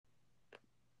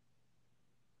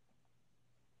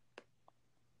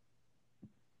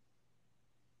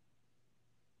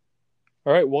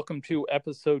All right, welcome to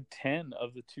episode 10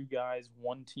 of the Two Guys,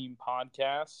 One Team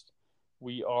podcast.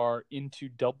 We are into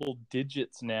double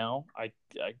digits now. I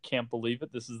can't believe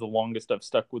it. This is the longest I've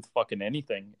stuck with fucking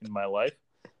anything in my life.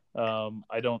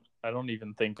 I don't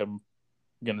even think I'm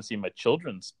going to see my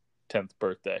children's 10th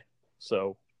birthday.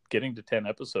 So getting to 10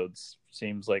 episodes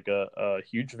seems like a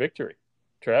huge victory.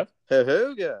 Trev?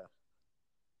 Hooga.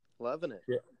 Loving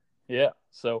it. Yeah.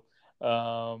 So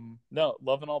no,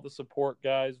 loving all the support,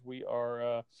 guys.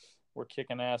 We're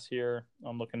kicking ass here.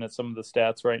 I'm looking at some of the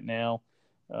stats right now.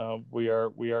 We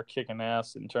are kicking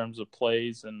ass in terms of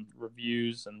plays and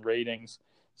reviews and ratings.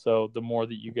 So the more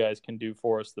that you guys can do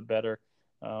for us, the better.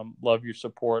 Love your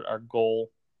support. Our goal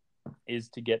is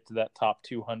to get to that top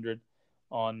 200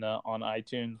 on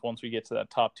iTunes. Once we get to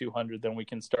that top 200, then we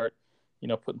can start,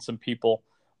 putting some people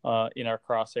in our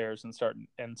crosshairs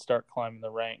and start climbing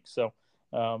the ranks. So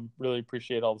really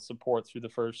appreciate all the support through the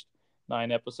first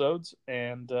 9 episodes,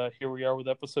 and here we are with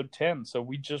episode 10. So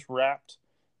we just wrapped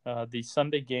the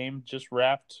Sunday game,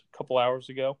 a couple hours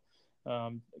ago.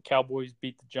 Cowboys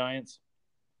beat the Giants,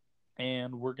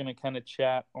 and we're going to kind of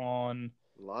chat on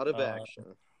a lot of action.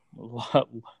 A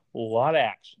lot of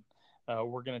action.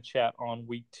 We're going to chat on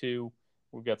week 2.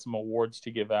 We've got some awards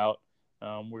to give out.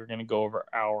 We're going to go over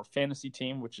our fantasy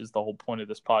team, which is the whole point of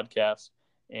this podcast.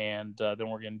 And then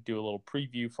we're going to do a little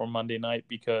preview for Monday night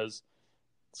because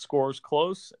the score is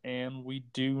close and we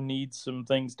do need some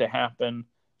things to happen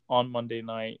on Monday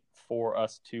night for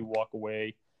us to walk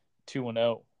away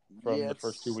 2-0 from the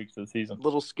first 2 weeks of the season. A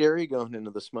little scary going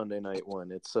into this Monday night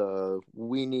one. It's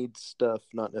we need stuff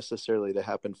not necessarily to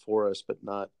happen for us, but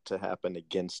not to happen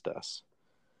against us.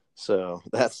 So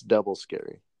that's double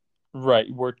scary. Right,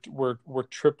 we're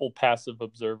triple passive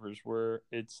observers.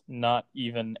 It's not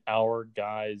even our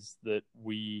guys that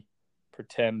we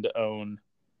pretend to own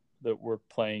that we're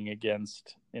playing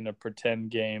against in a pretend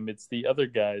game. It's the other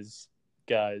guys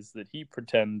that he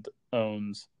pretend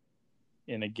owns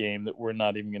in a game that we're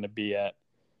not even going to be at.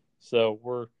 So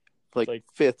we're like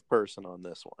fifth person on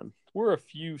this one. We're a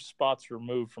few spots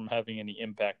removed from having any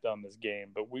impact on this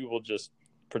game, but we will just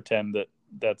pretend that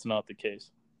that's not the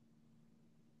case.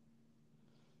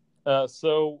 I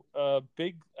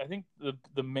think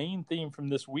the main theme from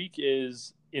this week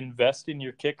is invest in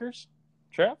your kickers.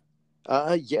 Trav?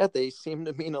 Yeah, they seem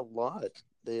to mean a lot.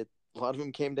 A lot of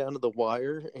them came down to the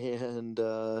wire, and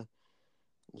a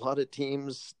lot of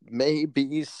teams may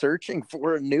be searching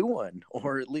for a new one,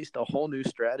 or at least a whole new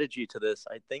strategy to this.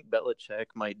 I think Belichick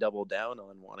might double down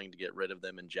on wanting to get rid of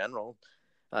them in general.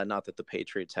 Not that the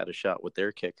Patriots had a shot with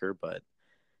their kicker, but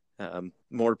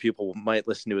more people might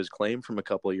listen to his claim from a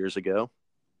couple of years ago.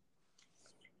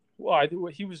 Well, I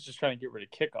think he was just trying to get rid of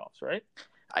kickoffs, right?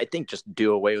 I think just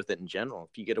do away with it in general.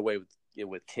 If you get away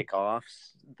with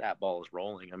kickoffs, that ball is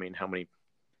rolling. I mean, how many?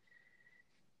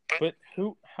 But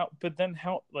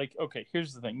okay,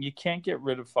 here's the thing. You can't get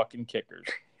rid of fucking kickers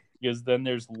because then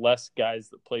there's less guys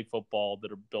that play football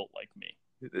that are built like me.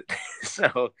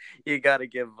 So you got to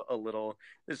give a little.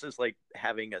 This is like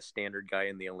having a standard guy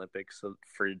in the Olympics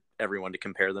for everyone to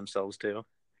compare themselves to.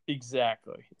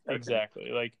 Exactly.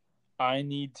 Like, I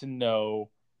need to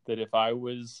know that if I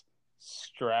was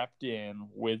strapped in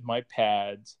with my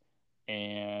pads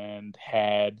and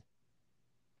had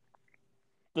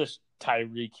this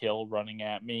Tyreek Hill running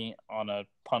at me on a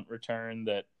punt return,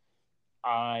 that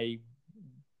I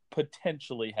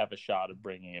potentially have a shot of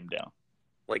bringing him down.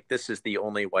 Like, this is the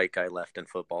only white guy left in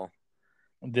football.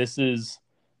 This is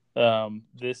the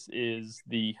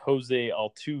Jose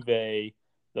Altuve,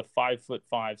 the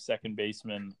 5'5" second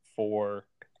baseman for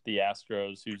the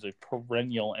Astros, who's a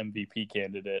perennial MVP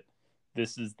candidate.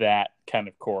 This is that kind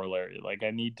of corollary. Like,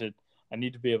 I need to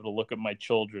be able to look at my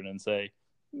children and say,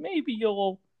 maybe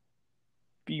you'll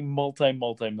be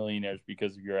multi-millionaires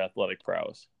because of your athletic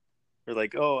prowess. They're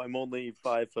like, oh, I'm only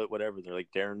 5 foot whatever. They're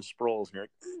like Darren Sproles, and you're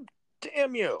like,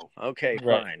 damn you. Okay,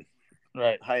 fine.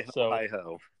 Right. Hi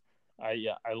ho.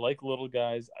 I like little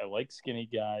guys. I like skinny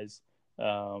guys.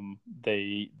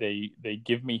 They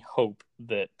give me hope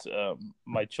that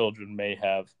my children may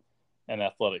have an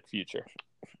athletic future.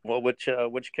 Well,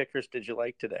 which kickers did you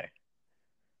like today?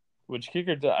 Which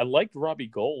kicker I liked Robbie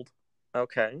Gould.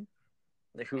 Okay.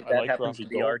 That happens to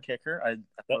be our kicker. I'm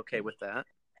okay with that.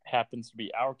 Happens to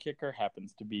be our kicker.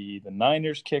 Happens to be the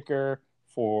Niners kicker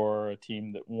for a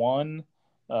team that won.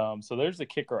 So there's a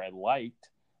kicker I liked.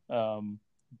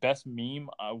 Best meme.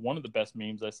 One of the best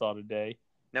memes I saw today.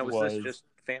 Now, was this just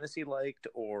fantasy liked,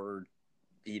 or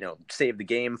save the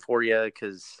game for you?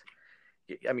 Because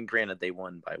I mean, granted, they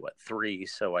won by 3,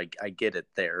 so I get it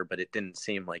there, but it didn't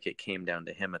seem like it came down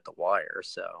to him at the wire.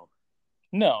 So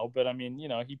no, but I mean,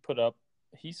 he put up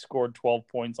he scored 12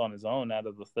 points on his own out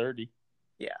of the 30.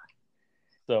 Yeah.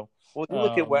 So, well, you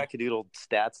look at wackadoodle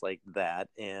stats like that,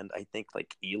 and I think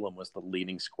like Elam was the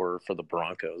leading scorer for the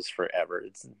Broncos forever.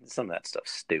 Some of that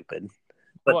stuff's stupid.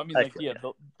 But, well, I mean, like, yeah,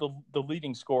 the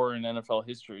leading scorer in NFL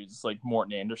history is like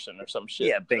Morton Anderson or some shit.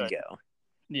 Yeah, bingo. Right?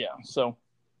 Yeah. So,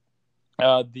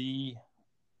 I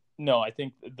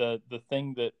think the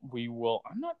thing that we will,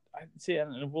 and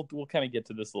we'll kind of get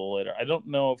to this a little later. I don't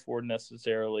know if we're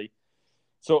necessarily,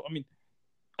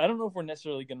 I don't know if we're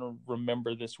necessarily going to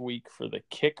remember this week for the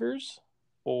kickers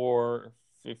or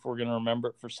if we're going to remember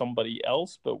it for somebody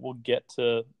else, but we'll get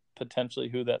to potentially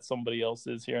who that somebody else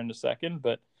is here in a second.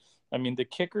 But I mean, the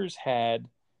kickers had,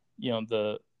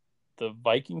 the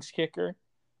Vikings kicker,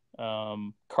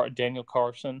 Daniel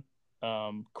Carlson,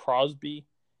 Crosby,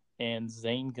 and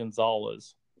Zane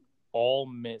Gonzalez all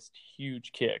missed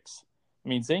huge kicks. I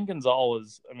mean, Zane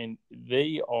Gonzalez, the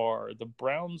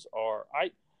Browns are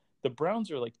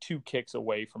like 2 kicks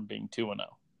away from being 2-0.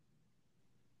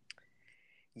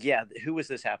 Yeah, who was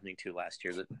this happening to last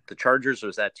year? The Chargers, or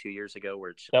was that 2 years ago?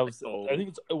 Where I think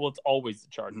it's always the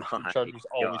Chargers. The Chargers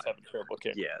always have a terrible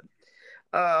kick. Yeah.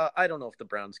 I don't know if the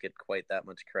Browns get quite that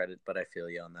much credit, but I feel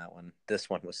you on that one. This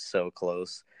one was so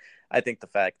close. I think the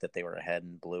fact that they were ahead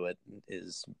and blew it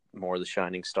is more the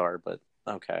shining star, but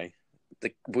okay.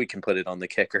 We can put it on the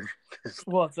kicker.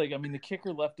 Well, it's like, the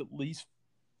kicker left at least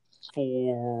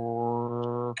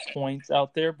 4 points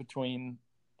out there between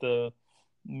the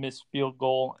missed field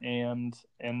goal and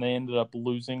they ended up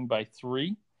losing by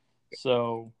 3.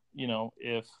 So,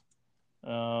 if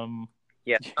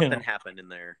something happened in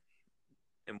there.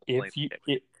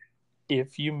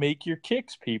 If you make your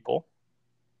kicks, people,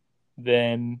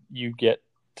 then you get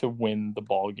to win the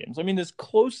ball games. I mean,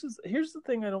 here's the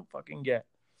thing I don't fucking get.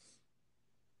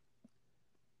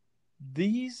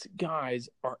 These guys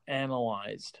are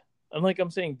analyzed. And like I'm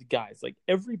saying, guys, like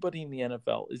everybody in the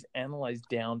NFL is analyzed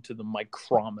down to the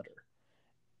micrometer.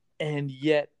 And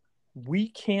yet we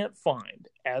can't find,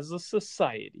 as a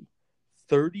society,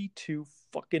 32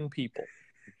 fucking people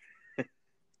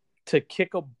to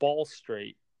kick a ball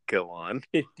straight. Go on.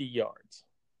 50 yards.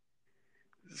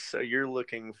 So you're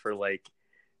looking for like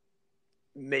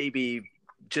maybe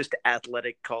just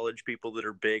athletic college people that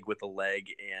are big with a leg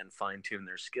and fine tune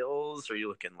their skills? Or are you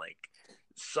looking like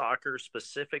soccer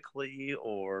specifically,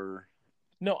 or?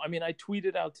 No, I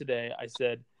tweeted out today. I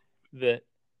said that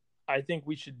I think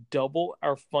we should double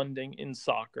our funding in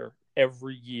soccer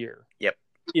every year. Yep.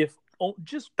 If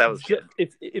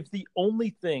the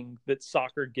only thing that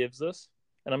soccer gives us,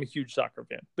 and I'm a huge soccer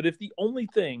fan, but if the only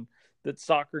thing that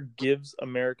soccer gives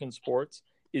American sports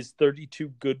is 32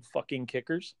 good fucking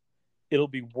kickers, it'll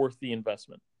be worth the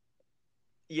investment.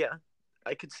 Yeah,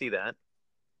 I could see that.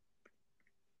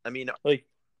 Like,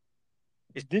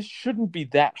 this shouldn't be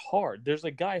that hard. There's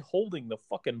a guy holding the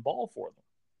fucking ball for them.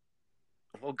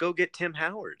 Well, go get Tim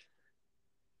Howard.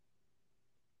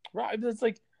 Right. It's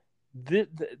like,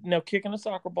 now kicking a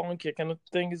soccer ball and kicking a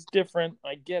thing is different.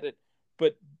 I get it.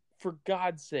 But for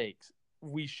God's sakes,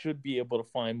 we should be able to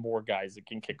find more guys that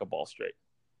can kick a ball straight.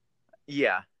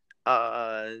 Yeah.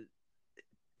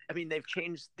 They've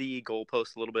changed the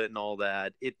goalpost a little bit and all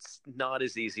that. It's not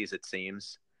as easy as it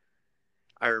seems.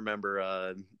 I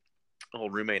remember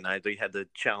old roommate and I, we had the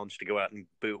challenge to go out and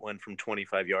boot one from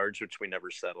 25 yards, which we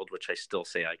never settled, which I still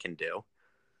say I can do.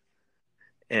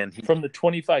 And from the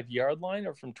 25-yard line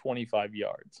or from 25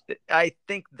 yards? I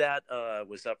think that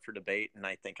was up for debate, and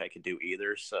I think I could do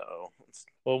either. So,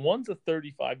 one's a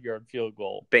 35-yard field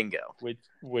goal. Bingo.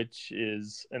 Which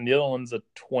is, and the other one's a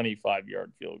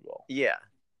 25-yard field goal. Yeah,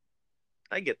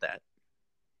 I get that.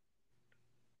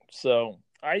 So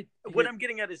what I'm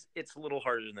getting at is it's a little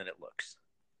harder than it looks.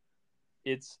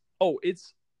 It's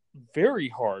very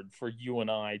hard for you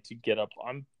and I to get up.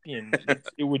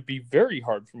 It would be very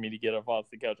hard for me to get up off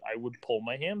the couch. I would pull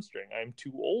my hamstring. I'm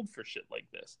too old for shit like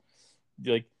this.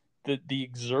 Like the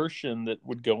exertion that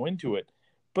would go into it.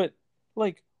 But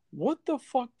like, what the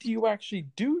fuck do you actually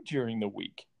do during the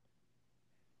week?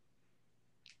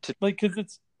 Because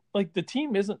it's like the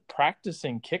team isn't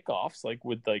practicing kickoffs. Like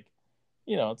with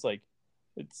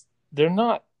they're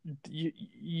not.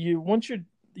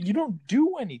 You don't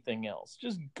do anything else.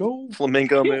 Just go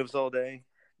flamingo moves all day.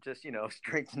 Just,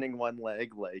 strengthening one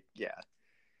leg. Like, yeah.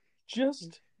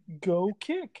 Just go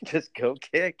kick. Just go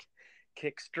kick.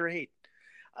 Kick straight.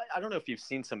 I don't know if you've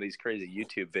seen some of these crazy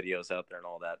YouTube videos out there and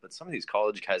all that, but some of these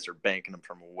college guys are banking them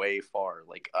from way far.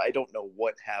 Like, I don't know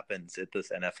what happens at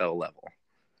this NFL level.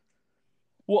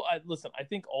 Well, I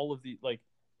think all of the,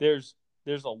 there's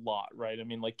a lot, right?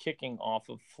 kicking off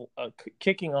of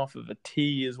a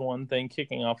tee is one thing.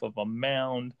 Kicking off of a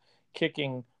mound,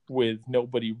 kicking with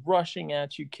nobody rushing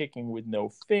at you, kicking with no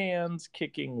fans,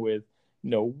 kicking with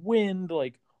no wind.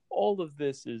 Like, all of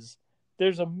this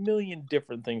there's a million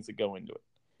different things that go into it.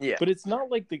 Yeah. But it's not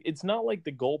like the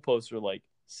goalposts are like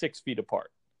 6 feet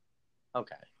apart.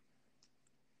 Okay.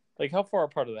 Like, how far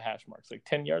apart are the hash marks? Like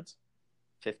 10 yards?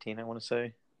 15, I want to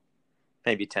say.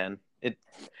 Maybe 10.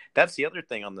 That's the other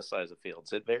thing on the size of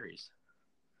fields. It varies.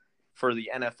 For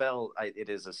the NFL,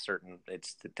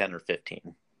 it's 10 or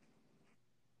 15.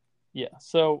 Yeah.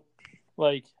 So,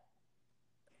 like,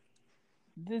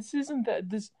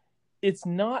 it's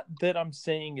not that I'm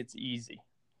saying it's easy.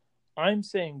 I'm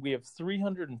saying we have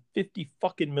 350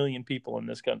 fucking million people in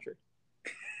this country.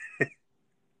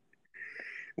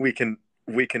 We can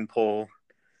pull.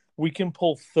 We can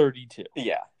pull 32.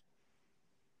 Yeah.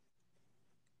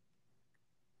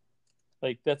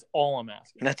 Like, that's all I'm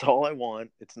asking. That's all I want.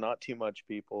 It's not too much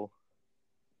people.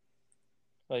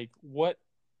 Like, what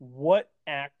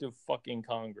act of fucking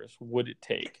Congress would it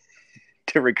take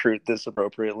to recruit this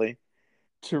appropriately?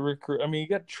 I mean, you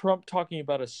got Trump talking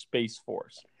about a space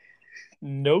force.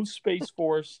 No space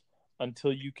force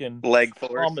until you can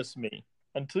promise me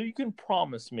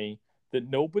that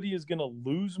nobody is going to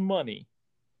lose money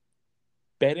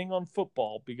betting on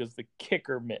football because the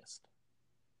kicker missed.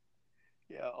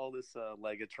 Yeah, all this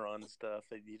Legatron stuff.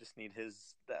 You just need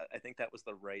I think that was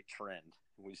the right trend.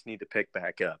 We just need to pick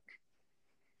back up.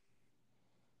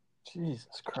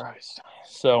 Jesus Christ.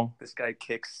 So this guy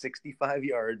kicks 65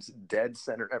 yards dead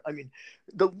center. I mean,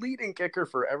 the leading kicker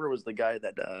forever was the guy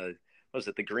that was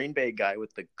it the Green Bay guy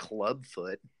with the club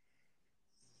foot?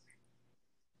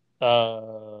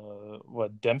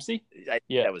 What, Dempsey?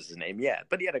 Yeah, that was his name. Yeah,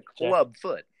 but he had a club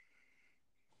foot.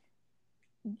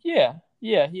 Yeah,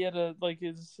 he had a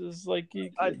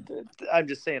I'm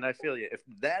just saying, I feel you. If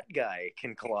that guy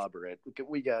can clobber it,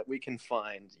 we can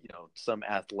find some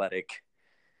athletic,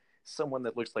 someone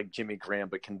that looks like Jimmy Graham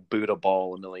but can boot a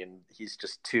ball a million. He's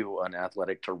just too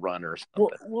unathletic to run or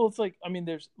something. Well, it's like, I mean,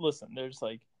 there's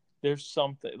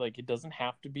something, like, it doesn't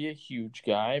have to be a huge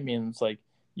guy. I mean, it's like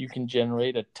you can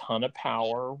generate a ton of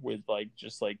power with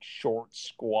just short,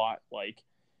 squat,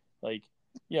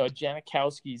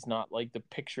 Janikowski's not like the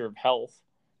picture of health,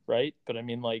 right? But I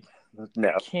mean,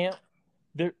 no, can't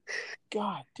there?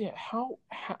 God damn, how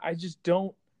I just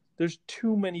don't. There's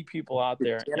too many people out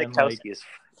there. Janikowski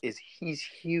he's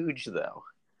huge though.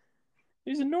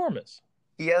 He's enormous.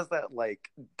 He has that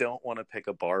don't want to pick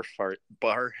a bar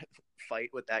fight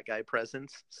with that guy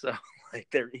presence. So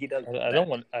he does. I don't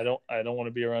want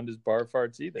to be around his bar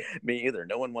farts either. Me either.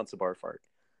 No one wants a bar fart.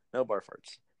 No bar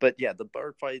farts. But yeah, the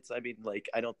bar fights, I mean,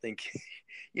 I don't think,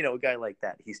 a guy like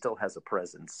that, he still has a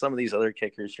presence. Some of these other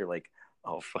kickers, you're like,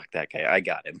 oh, fuck that guy. I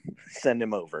got him. Send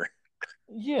him over.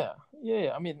 Yeah.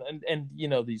 I mean, and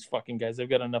these fucking guys, they've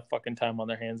got enough fucking time on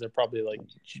their hands. They're probably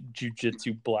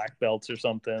jiu-jitsu black belts or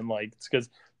something. It's because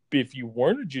if you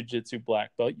weren't a jiu-jitsu black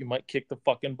belt, you might kick the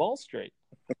fucking ball straight,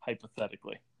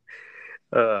 hypothetically.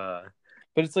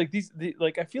 But it's like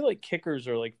I feel like kickers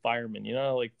are like firemen.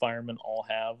 Firemen all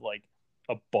have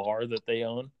a bar that they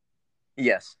own.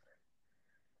 Yes.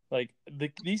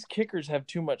 These kickers have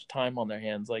too much time on their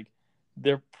hands.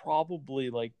 They're probably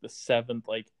the seventh.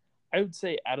 I would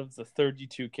say out of the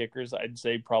 32 kickers, I'd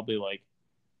say probably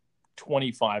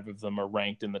 25 of them are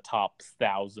ranked in the top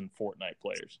 1,000 Fortnite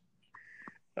players.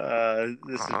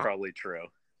 This is probably true.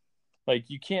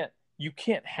 You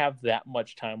can't have that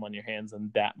much time on your hands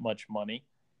and that much money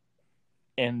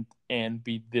and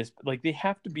be this, they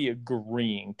have to be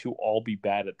agreeing to all be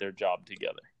bad at their job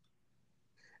together.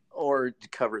 Or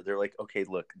they're like, okay,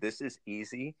 look, this is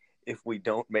easy. If we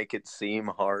don't make it seem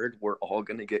hard, we're all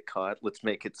going to get caught. Let's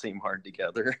make it seem hard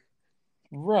together.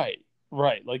 Right.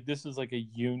 This is a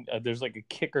there's a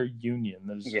kicker union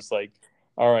that is just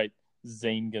all right,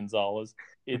 Zane Gonzalez,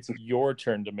 it's your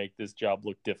turn to make this job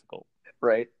look difficult.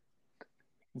 Right.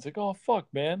 It's oh, fuck,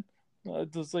 man.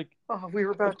 It's oh, we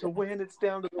were about to win. It's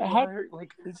down to the wire.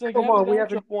 Come on, we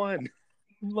haven't won.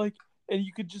 And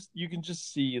you can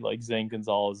just see Zane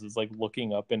Gonzalez is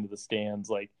looking up into the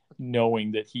stands,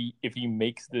 knowing that if he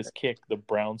makes this kick, the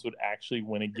Browns would actually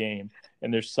win a game.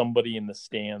 And there's somebody in the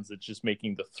stands that's just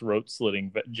making the throat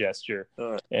slitting gesture,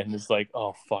 and it's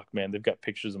oh fuck, man, they've got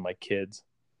pictures of my kids.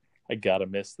 I gotta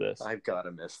miss this. I've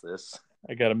gotta miss this.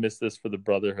 I gotta miss this for the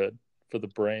brotherhood, for the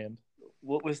brand.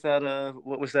 What was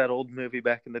that old movie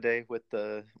back in the day with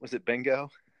was it Bingo?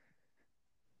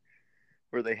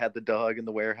 Where they had the dog in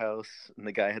the warehouse and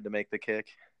the guy had to make the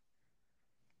kick?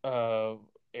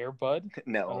 Air Bud?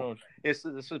 No. This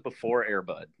was before Air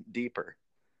Bud. Deeper.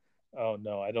 Oh,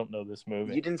 no, I don't know this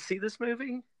movie. You didn't see this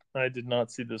movie? I did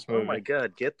not see this Oh movie. my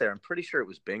God, get there. I'm pretty sure it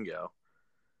was Bingo.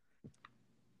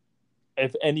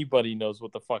 If anybody knows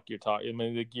what the fuck you're talking, I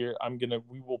mean,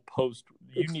 we will post.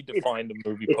 You need to find a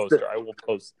movie poster. I will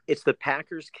post. It's the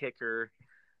Packers kicker.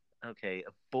 Okay,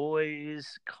 a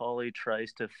boy's collie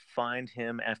tries to find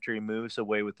him after he moves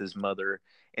away with his mother,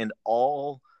 and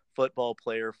all football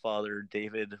player father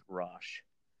David Rosh.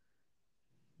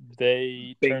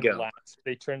 They Bingo.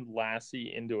 turned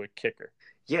Lassie into a kicker.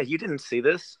 Yeah, you didn't see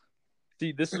this?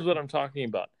 See, this is what I'm talking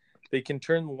about. They can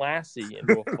turn Lassie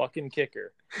into a fucking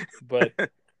kicker, but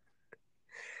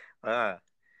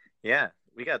yeah,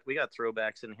 we got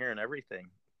throwbacks in here and everything.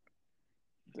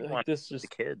 this The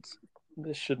kids.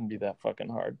 This shouldn't be that fucking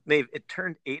hard. Maeve, it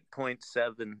turned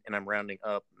 8.7, and I'm rounding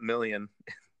up, million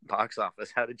box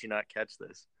office. How did you not catch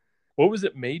this? What was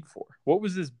it made for? What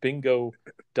was this Bingo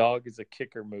Dog as a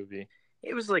Kicker movie?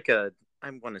 It was like I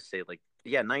want to say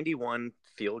 91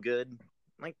 feel good.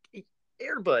 Like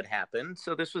Air Bud happened,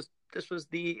 so this was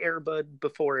the Air Bud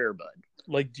before Air Bud.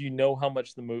 Like, do you know how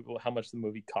much the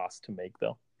movie cost to make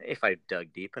though? If I dug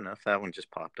deep enough, that one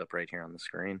just popped up right here on the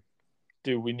screen.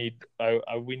 Dude, we need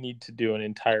to do an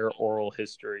entire oral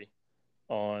history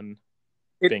on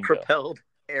It Bingo. propelled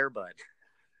Air Bud.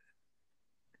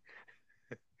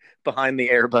 Behind the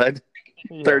Air Bud.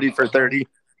 30 for 30.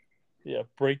 Yeah,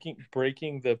 breaking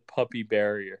the puppy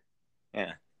barrier.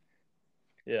 Yeah.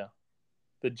 Yeah.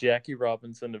 The Jackie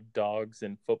Robinson of dogs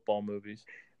in football movies.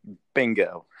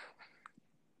 Bingo.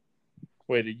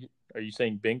 Wait, are you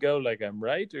saying bingo like I'm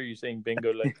right, or are you saying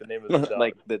bingo like the name of the dog?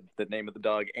 Like the name of the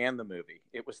dog and the movie.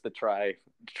 It was the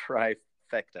trifecta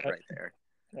right there.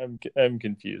 I'm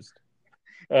confused.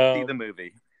 See the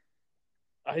movie.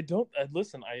 I don't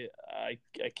listen. I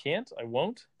can't. I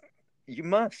won't. You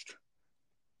must.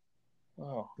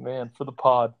 Oh man, for the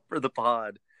pod. For the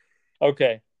pod.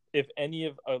 Okay. If any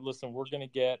of listen, we're gonna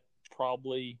get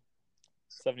probably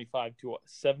 75 to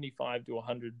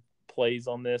 100 plays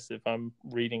on this if I'm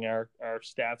reading our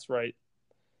stats right.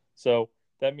 So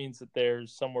that means that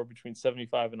there's somewhere between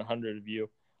 75 and 100 of you.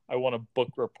 I want a book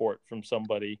report from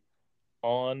somebody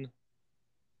on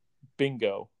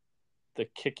Bingo, the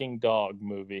kicking dog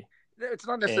movie. It's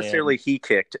not necessarily he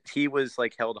kicked. He was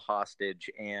held hostage,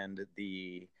 and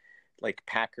the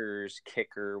Packers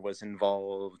kicker was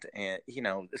involved, and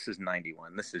this is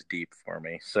 91. This is deep for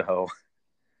me. So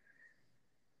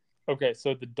okay,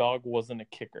 so the dog wasn't a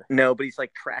kicker. No, but he's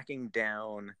tracking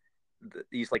down.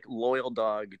 He's loyal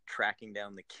dog tracking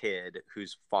down the kid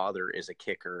whose father is a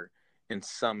kicker, and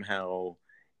somehow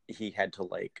he had to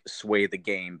sway the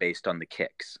game based on the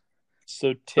kicks.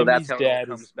 So Timmy's that's how dad it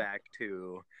comes back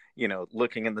to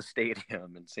looking in the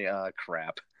stadium and say,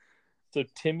 crap. So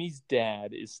Timmy's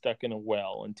dad is stuck in a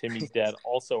well, and Timmy's dad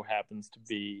also happens to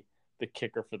be the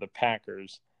kicker for the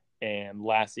Packers, and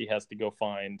Lassie has to go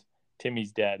find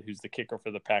Timmy's dad, who's the kicker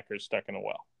for the Packers, stuck in a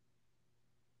well.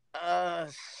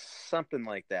 Something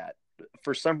like that.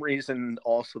 For some reason,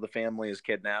 also the family is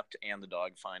kidnapped, and the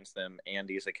dog finds them, and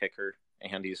he's a kicker,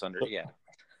 and he's under. Yeah.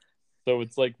 So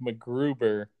it's like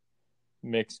MacGruber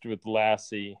mixed with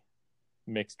Lassie,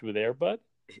 mixed with Air Bud.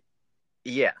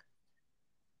 Yeah.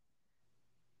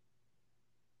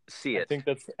 See it.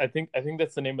 I think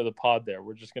that's the name of the pod. There,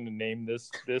 we're just going to name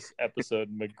this episode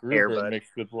MacGruber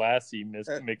mixed with Lassie,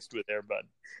 mixed with Air Bud.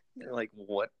 They're like,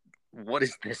 what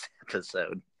is this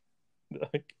episode? You're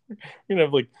gonna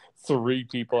have 3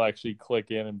 people actually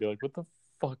click in and be like, "What the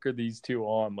fuck are these two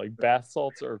on?" Like, bath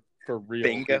salts are for real.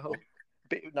 Bingo,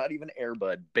 not even Air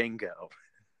Bud. Bingo,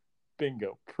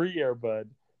 pre-Air Bud,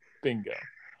 bingo.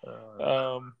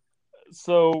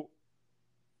 So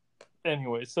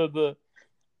anyway, so the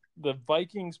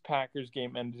Vikings Packers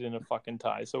game ended in a fucking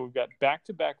tie. So we've got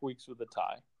back-to-back weeks with a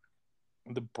tie.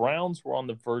 The Browns were on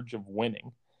the verge of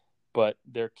winning, but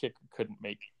their kicker couldn't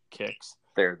make kicks.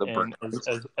 They're the Browns.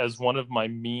 As one of my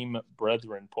meme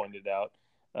brethren pointed out,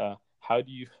 how do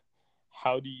you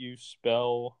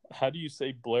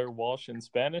say Blair Walsh in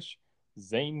Spanish?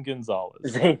 Zane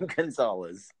Gonzalez.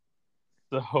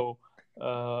 So,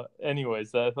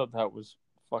 anyways, I thought that was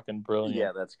fucking brilliant.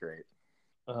 Yeah, that's great.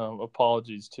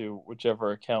 Apologies to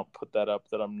whichever account put that up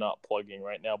that I'm not plugging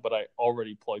right now, but I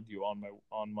already plugged you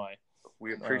on my.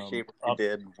 We appreciate what you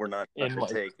did. We're not going to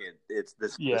take it. It's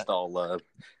this just all love.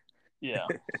 Yeah.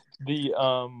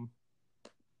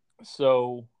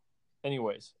 So,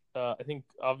 anyways, I think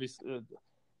obviously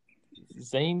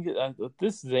Zane,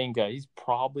 this Zane guy, he's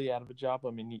probably out of a job.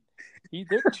 I mean,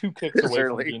 they're 2 kicks away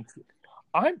from being.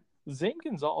 Zane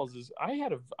Gonzalez I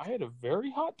had a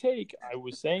very hot take. I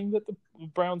was saying that the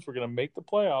Browns were going to make the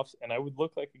playoffs, and I would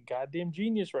look like a goddamn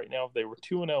genius right now if they were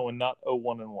 2-0 and not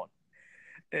 0-1-1.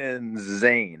 And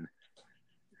Zane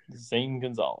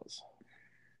Gonzalez.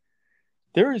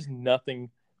 There is nothing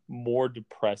more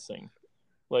depressing.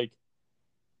 Like,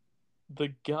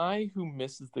 the guy who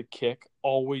misses the kick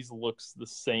always looks the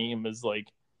same as, like,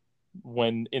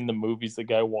 when in the movies the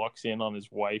guy walks in on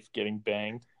his wife getting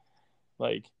banged.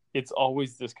 Like, it's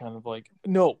always this kind of like,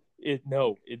 the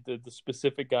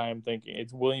specific guy I'm thinking,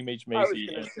 it's William H. Macy.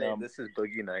 I was going to say, this is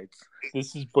Boogie Nights.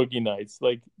 This is Boogie Nights.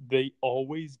 Like, they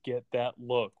always get that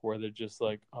look where they're just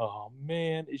like, oh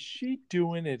man, is she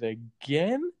doing it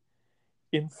again?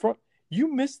 In front, you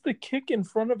missed the kick in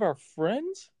front of our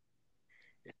friends?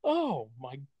 Oh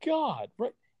my God,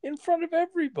 right in front of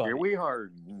everybody. Here we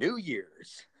are, New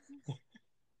Year's.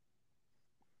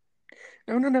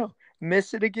 No.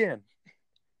 Miss it again.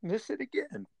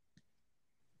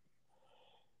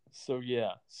 So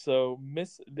yeah,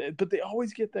 but they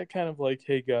always get that kind of like,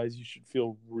 hey guys, you should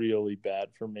feel really bad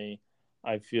for me.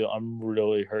 I'm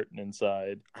really hurting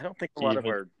inside. I don't think a lot of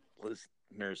our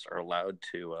listeners are allowed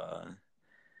to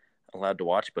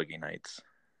watch Boogie Nights.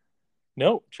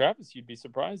 No, Travis, you'd be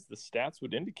surprised. The stats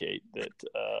would indicate that,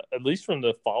 at least from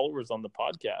the followers on the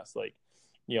podcast, like,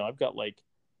 I've got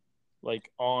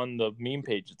like on the meme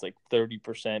page, it's like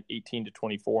 30% 18 to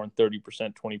 24 and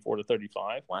 30% 24 to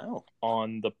 35. Wow.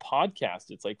 On the podcast,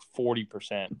 it's like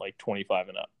 40% like 25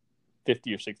 and up,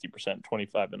 50 or 60%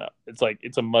 25 and up. It's like,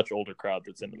 it's a much older crowd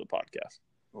that's into the podcast.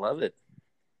 Love it.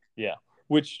 Yeah.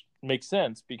 Which makes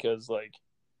sense because, like,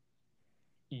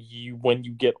 when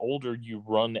you get older, you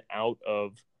run out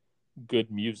of good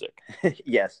music.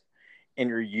 Yes. And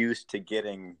you're used to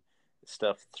getting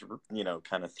stuff through,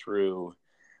 kind of through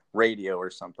radio or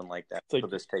something like that. Like, so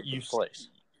this takes place.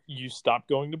 You stop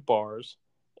going to bars,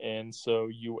 and so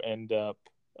you end up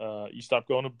you stop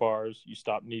going to bars, you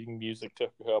stop needing music to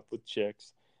hook up with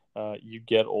chicks, you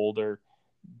get older,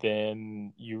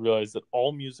 then you realize that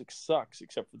all music sucks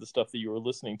except for the stuff that you were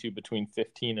listening to between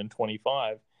 15 and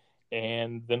 25.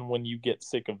 And then when you get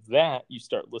sick of that, you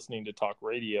start listening to talk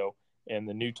radio, and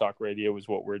the new talk radio is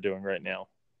what we're doing right now.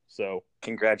 So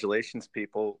congratulations,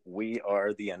 people. We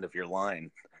are the end of your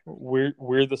line.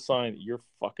 We're the sign that you're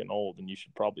fucking old, and you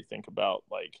should probably think about,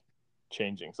 like,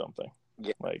 changing something.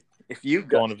 Yeah. Like, if you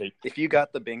got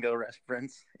the bingo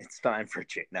reference, it's time for a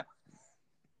change now.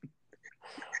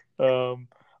 All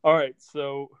right.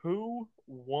 So who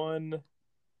won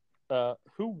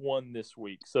this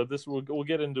week? So we'll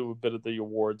get into a bit of the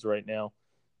awards right now.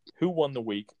 Who won the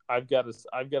week? I've got a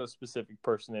specific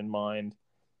person in mind.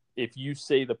 If you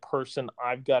say the person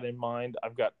I've got in mind,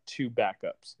 I've got two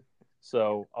backups.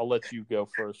 So I'll let you go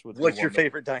first. What's your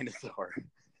favorite dinosaur?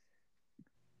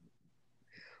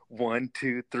 1,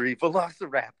 2, 3,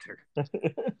 Velociraptor.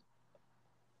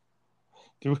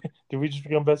 Do we just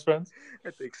become best friends?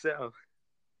 I think so.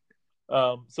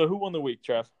 So who won the week,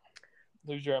 Trev?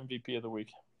 Who's your MVP of the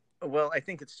week? Well, I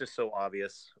think it's just so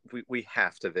obvious. We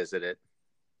have to visit it.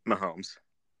 Mahomes.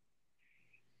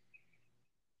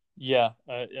 Yeah,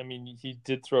 I mean, he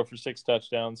did throw for 6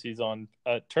 touchdowns. He's on.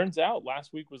 Turns out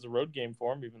last week was a road game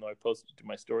for him, even though I posted to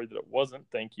my story that it wasn't.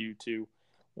 Thank you to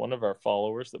one of our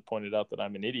followers that pointed out that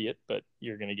I'm an idiot, but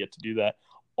you're going to get to do that.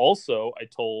 Also, I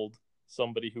told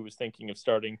somebody who was thinking of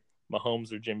starting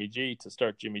Mahomes or Jimmy G to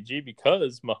start Jimmy G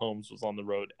because Mahomes was on the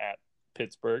road at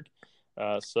Pittsburgh.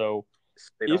 So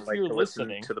they don't if like you're to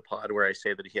listening listen to the pod where I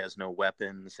say that he has no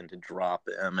weapons and to drop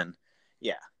them, and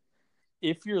yeah.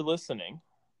 If you're listening,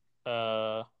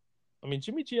 I mean,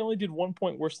 Jimmy G only did 1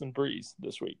 point worse than Breeze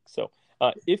this week. So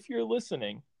if you're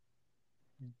listening,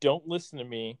 don't listen to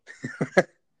me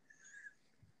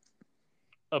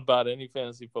about any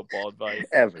fantasy football advice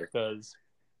ever, because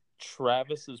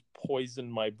Travis has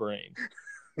poisoned my brain.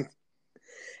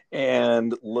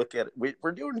 And look at it.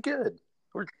 We're doing good.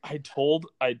 Our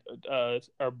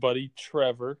buddy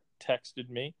Trevor texted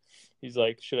me. He's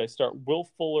like, should I start Will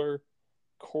Fuller,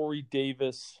 Corey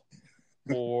Davis,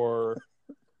 or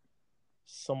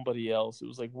somebody else? It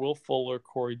was like Will Fuller,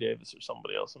 Corey Davis, or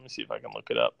somebody else. Let me see if I can look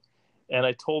it up. And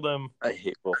I told him I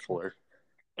hate Will Fuller.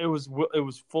 It was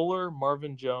Fuller,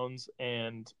 Marvin Jones,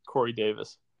 and Corey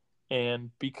Davis.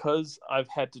 And because I've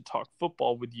had to talk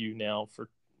football with you now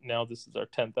this is our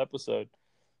 10th episode,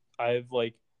 I have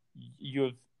a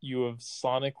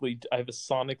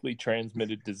sonically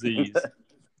transmitted disease.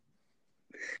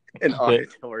 An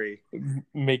auditory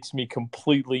makes me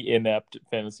completely inept at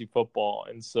fantasy football.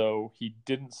 And so he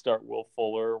didn't start Will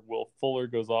Fuller. Will Fuller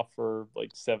goes off for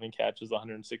like 7 catches,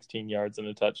 116 yards, and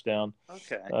a touchdown.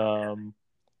 Okay.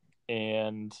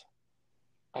 And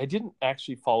I didn't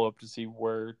actually follow up to see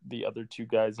where the other 2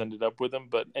 guys ended up with him.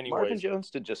 But anyway, Marvin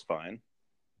Jones did just fine.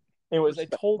 Anyways,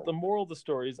 the moral of the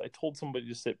story is I told somebody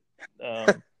to sit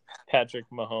Patrick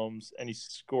Mahomes, and he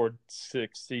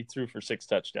threw for 6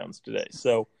 touchdowns today.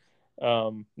 So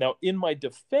now in my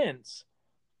defense,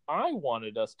 I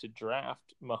wanted us to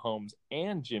draft Mahomes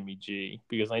and Jimmy G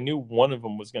because I knew one of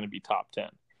them was going to be top 10.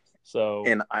 So,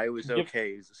 and I was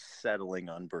okay settling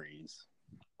on Breeze.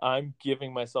 I'm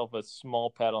giving myself a small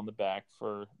pat on the back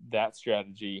for that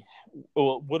strategy.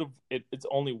 Well, it's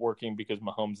only working because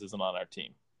Mahomes isn't on our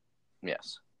team.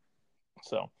 Yes.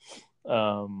 So,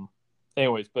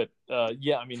 anyways, but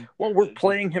yeah, I mean, well, we're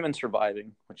playing him and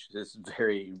surviving, which is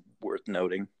very worth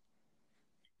noting.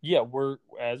 Yeah, we're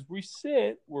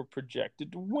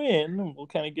projected to win. We'll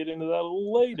kind of get into that a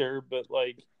little later, but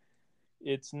like,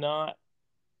 it's not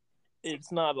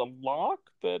a lock,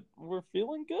 but we're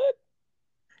feeling good.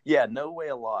 Yeah, no way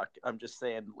a lock. I'm just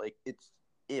saying, like,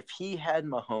 if he had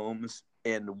Mahomes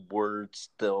and we're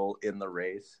still in the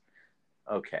race,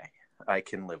 okay, I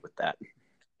can live with that.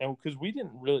 And because we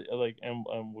didn't really like, and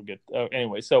we'll get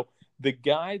anyway. So the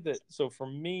guy for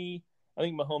me, I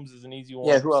think Mahomes is an easy one.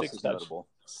 Yeah, who else is notable?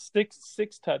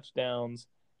 Six touchdowns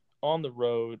on the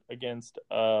road against.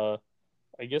 I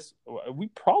guess we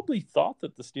probably thought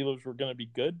that the Steelers were going to be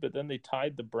good, but then they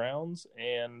tied the Browns,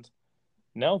 and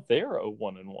now they're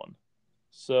 0-1-1.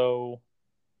 So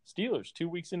Steelers 2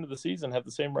 weeks into the season have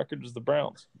the same record as the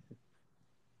Browns.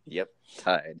 Yep,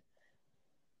 tied.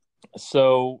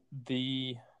 So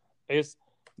I guess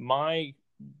my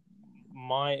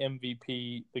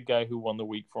MVP, the guy who won the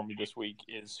week for me this week,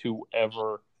 is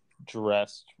whoever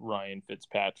dressed Ryan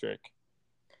Fitzpatrick.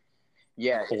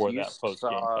 Yeah, for that post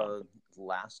game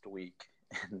last week,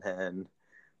 and then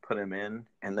put him in,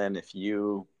 and then if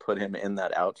you put him in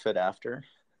that outfit after,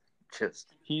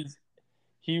 he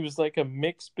was like a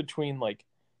mix between like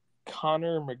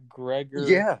Conor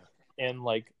McGregor, and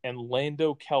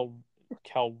Lando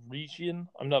Calrissian.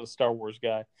 I'm not a Star Wars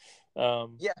guy.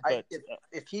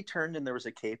 If he turned and there was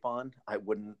a cape on, I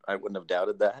wouldn't have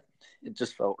doubted that. It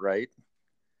just felt right.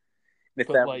 If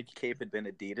that cape had been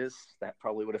Adidas, that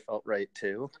probably would have felt right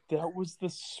too. That was the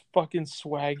fucking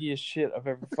swaggiest shit I've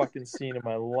ever fucking seen in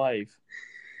my life.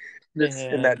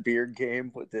 In that beard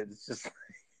game, it's just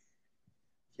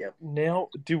yep. Now,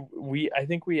 I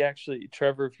think we actually,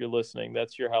 Trevor, if you're listening,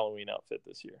 that's your Halloween outfit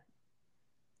this year.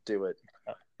 Do it.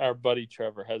 Our buddy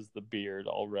Trevor has the beard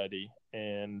already,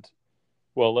 and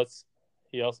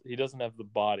he doesn't have the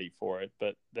body for it,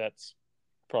 but that's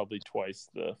probably twice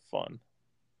the fun.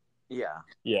 Yeah.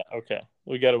 Okay.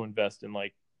 We got to invest in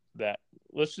like that.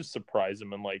 Let's just surprise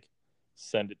him and like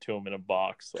send it to him in a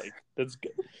box. Like that's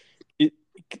good.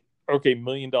 Okay. $1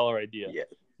 million idea. Yeah.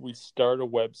 We start a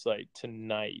website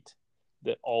tonight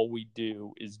that all we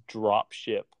do is drop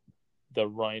ship the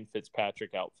Ryan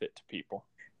Fitzpatrick outfit to people.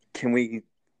 Can we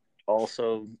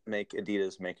also make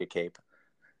Adidas make a cape?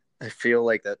 I feel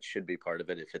like that should be part of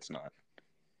it if it's not.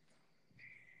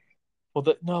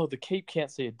 Well, the cape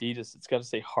can't say Adidas. It's got to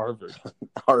say Harvard.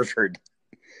 Harvard.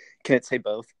 Can it say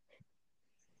both?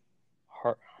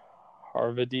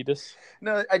 Harvard Adidas?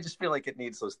 No, I just feel like it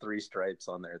needs those 3 stripes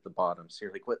on there at the bottom. So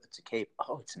you're like, what? It's a cape.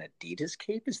 Oh, it's an Adidas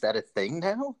cape? Is that a thing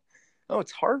now? Oh,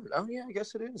 it's Harvard. Oh, yeah, I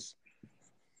guess it is.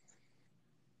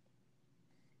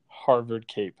 Harvard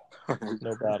cape.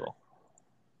 No battle.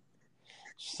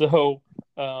 So,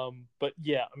 but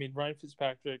yeah, I mean, Ryan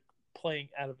Fitzpatrick playing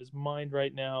out of his mind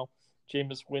right now.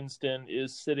 Jameis Winston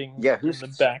is sitting in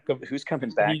the back of. Who's coming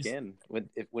back in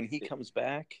when he comes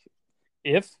back?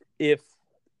 If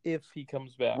he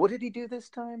comes back, what did he do this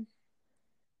time?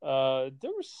 There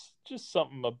was just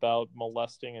something about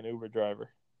molesting an Uber driver.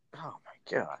 Oh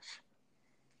my gosh!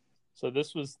 So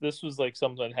this was like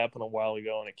something that happened a while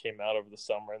ago, and it came out over the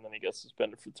summer, and then he got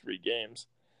suspended for 3 games,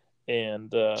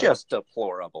 and just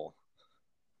deplorable.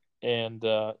 And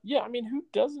yeah, I mean, who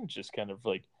doesn't just kind of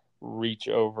like reach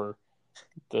over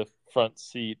the front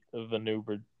seat of an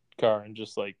Uber car and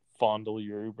just like fondle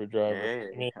your Uber driver? Hey,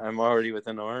 I mean, I'm already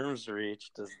within arm's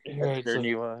reach. Does that turn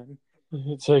you on?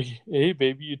 It's like, hey,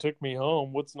 baby, you took me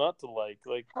home. What's not to like?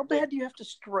 Like, how bad do you have to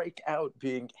strike out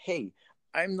being, hey,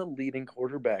 I'm the leading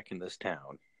quarterback in this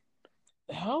town?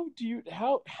 Okay,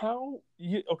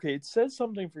 it says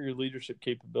something for your leadership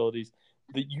capabilities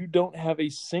that you don't have a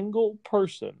single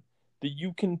person that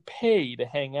you can pay to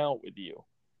hang out with you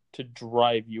to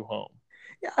drive you home.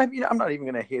 Yeah, I mean, I'm not even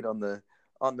going to hate on the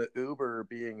Uber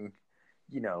being,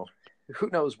 who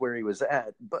knows where he was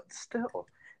at, but still,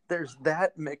 there's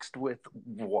that mixed with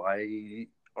why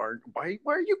are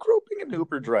you groping an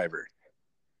Uber driver?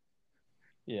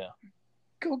 Yeah.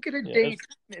 Go get a date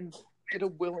and get a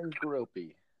willing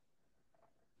gropey.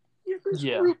 There's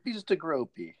groupies to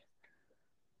gropey.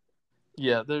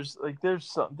 Yeah, there's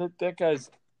some that guy's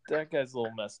a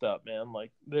little messed up, man.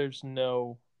 Like there's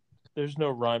no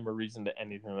rhyme or reason to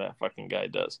anything that fucking guy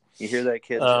does. You hear that,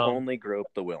 kids? Only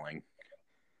grope the willing.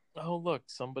 Oh look,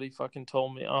 somebody fucking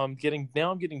told me. I'm getting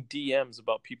DMs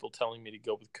about people telling me to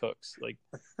go with Cooks. Like,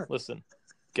 listen,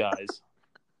 guys,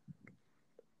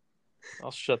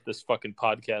 I'll shut this fucking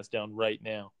podcast down right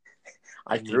now.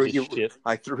 I threw you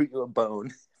a bone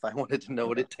if I wanted to know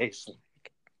what it tastes like.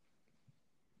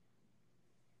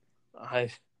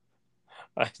 I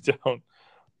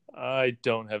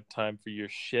don't have time for your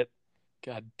shit.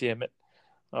 God damn it.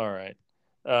 All right.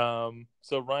 So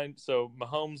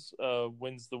Mahomes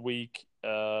wins the week.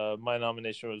 My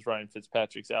nomination was Ryan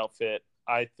Fitzpatrick's outfit.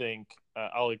 I think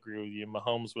I'll agree with you.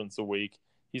 Mahomes wins the week.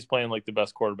 He's playing like the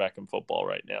best quarterback in football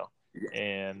right now.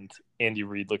 And Andy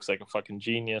Reid looks like a fucking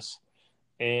genius.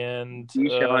 And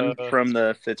Deshaun from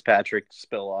the Fitzpatrick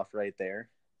spill off right there.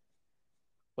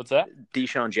 What's that?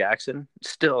 Deshaun Jackson.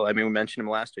 Still, I mean, we mentioned him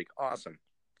last week. Awesome.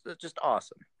 Just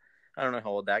awesome. I don't know how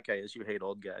old that guy is. You hate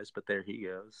old guys, but there he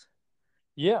goes.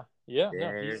 Yeah. No,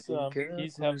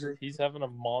 he's having a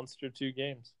monster 2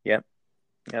 games. Yep.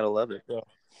 Gotta love it. So,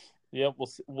 yeah,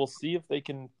 we'll see if they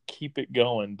can keep it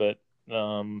going, but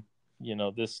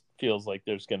this feels like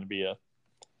there's going to be I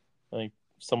think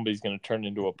somebody's going to turn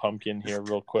into a pumpkin here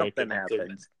real quick. Something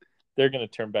happens. They're going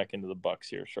to turn back into the Bucks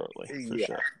here shortly, for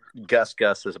sure. Gus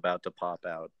is about to pop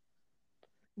out.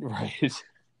 Right.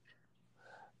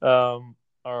 All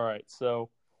right. So,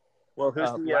 well,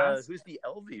 who's the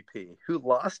LVP? Who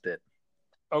lost it?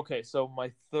 Okay, so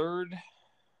my third.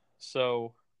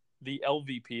 So, the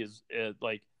LVP is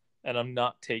and I'm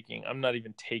not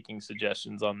even taking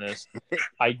suggestions on this.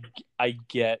 I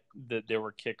get that there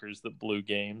were kickers that blew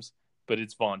games, but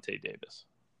it's Vontae Davis.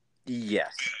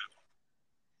 Yes.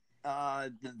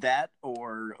 That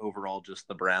or overall just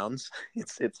the Browns.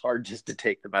 It's hard just to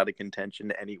take them out of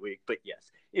contention any week. But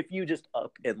yes, if you just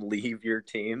up and leave your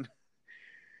team,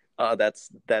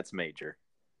 that's major.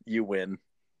 You win.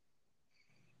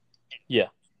 Yeah,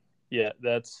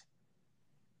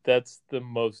 that's the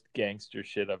most gangster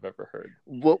shit I've ever heard.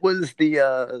 What was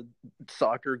the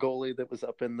soccer goalie that was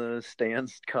up in the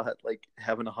stands caught like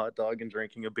having a hot dog and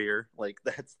drinking a beer? Like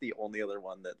that's the only other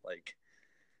one that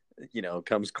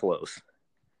comes close.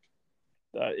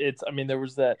 There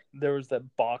was that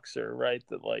boxer, right,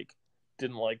 that like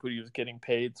didn't like what he was getting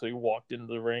paid, so he walked into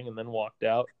the ring and then walked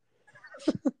out.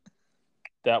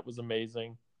 That was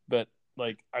amazing. But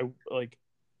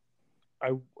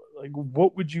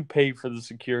what would you pay for the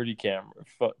security camera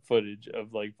footage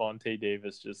of like Vontae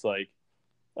Davis just like,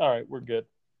 all right, we're good,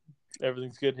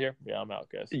 everything's good here? Yeah, I'm out,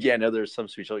 guys. Yeah, no, there's some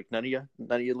speech like none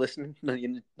of you listening,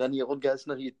 none of you old guys,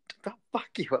 none of you, fuck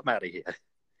you, I'm out of here.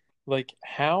 Like,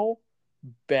 how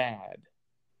bad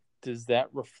does that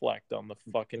reflect on the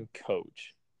fucking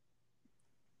coach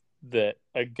that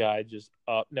a guy just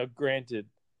now granted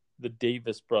the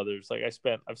Davis brothers, like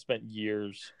I've spent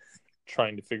years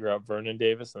trying to figure out Vernon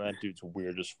Davis, and that dude's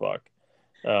weird as fuck.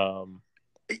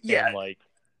 Yeah, and like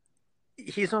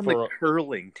he's on the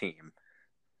curling team,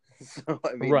 so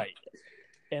I mean, right,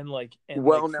 and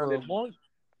for a long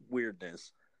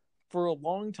weirdness for a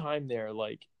long time there,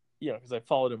 like, because I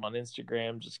followed him on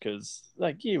Instagram just because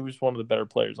like he was one of the better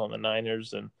players on the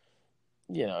Niners, and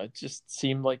it just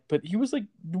seemed like, but he was like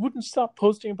wouldn't stop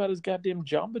posting about his goddamn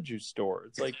Jamba Juice store.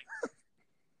 It's like.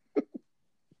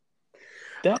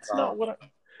 That's not what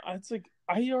it's like.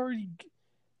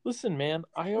 Listen, man,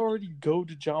 I already go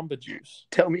to Jamba Juice.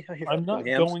 Tell me how your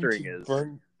hamstring is.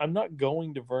 I'm not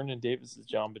going to Vernon Davis's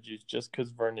Jamba Juice just because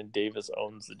Vernon Davis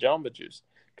owns the Jamba Juice.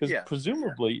 Because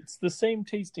presumably it's the same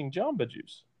tasting Jamba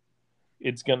Juice.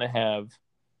 It's going to have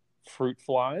fruit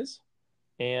flies.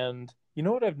 And you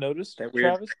know what I've noticed, that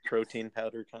weird Travis? Protein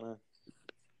powder kind of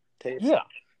taste? Yeah.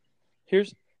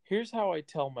 Here's how I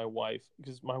tell my wife,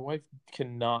 because my wife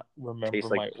cannot remember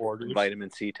my orders. Vitamin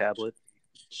C tablet.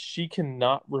 She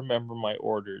cannot remember my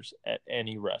orders at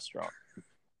any restaurant.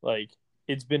 Like,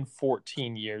 it's been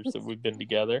 14 years that we've been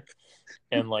together,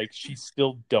 and like she's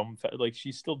still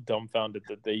dumbfounded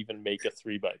that they even make a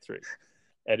 3x3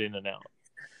 at In-N-Out.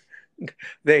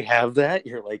 They have that?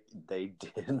 You're like, they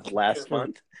did last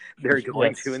month. They're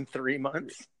going to in 3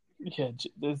 months. Yeah,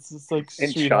 this is like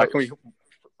and shockingly.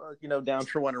 Down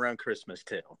for one around Christmas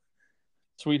too.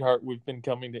 Sweetheart, we've been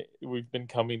coming to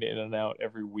In-N-Out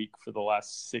every week for the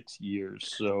last 6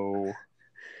 years, so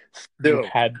you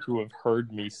had to have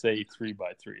heard me say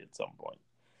 3x3 at some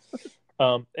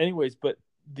point. Anyways, but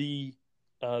the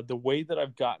way that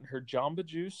I've gotten her Jamba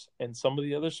Juice and some of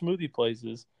the other smoothie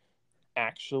places,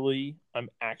 I'm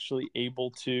actually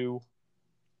able to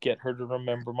get her to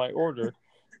remember my order.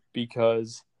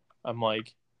 because I'm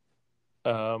like,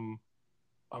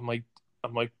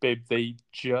 babe, they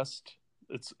just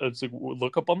it's like,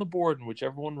 look up on the board, and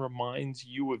whichever one reminds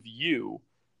you of you,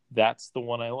 that's the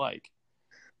one I like.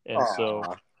 And so,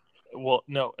 well,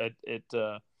 no,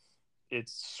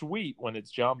 it's sweet when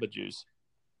it's Jamba Juice,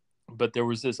 but there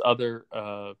was this other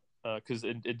because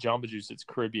in Jamba Juice it's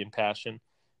Caribbean Passion,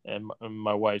 and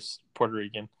my wife's Puerto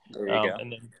Rican. There you go.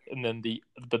 And then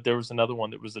but there was another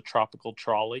one that was a Tropical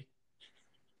Trolley.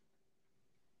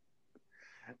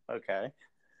 Okay.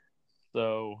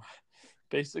 So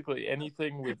basically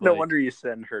anything with no wonder you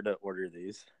send her to order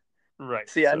these. Right.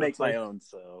 See, I make my own,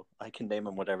 so I can name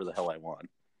them whatever the hell I want.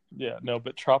 Yeah, no,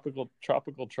 but Tropical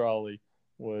Trolley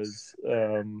was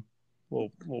little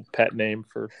pet name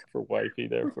for wifey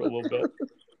there for a little bit.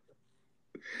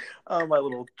 Oh, my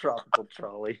little tropical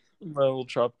trolley. My little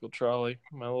tropical trolley.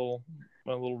 My little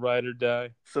ride or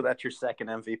die. So that's your second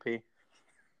MVP?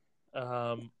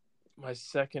 My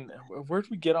second. Where'd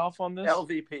we get off on this?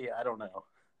 LVP. I don't know.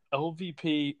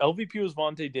 LVP was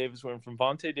Vontae Davis. Went from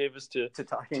Vontae Davis to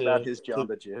talking about his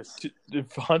Jamba Juice. To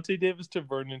Vontae Davis to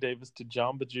Vernon Davis to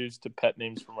Jamba Juice to pet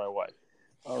names for my wife.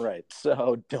 All right.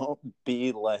 So don't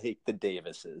be like the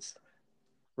Davises.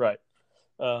 Right.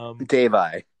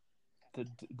 Dave-I.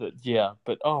 Yeah,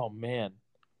 but oh man,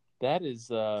 that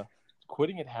is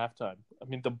quitting at halftime. I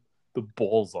mean, the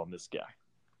balls on this guy.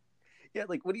 Yeah,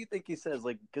 like, what do you think he says?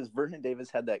 Like, because Vernon Davis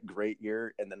had that great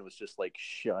year and then was just like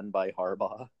shunned by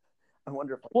Harbaugh. I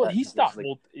wonder if he stopped.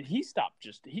 He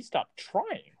stopped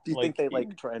trying. Do you think they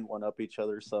try and one up each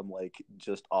other some like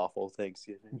just awful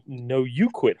Thanksgiving? No, you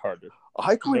quit harder.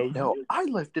 I quit. No, I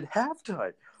left at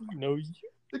halftime. No,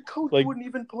 the coach wouldn't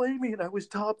even play me, and I was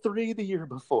top 3 the year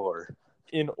before.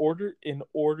 In order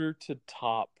to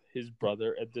top his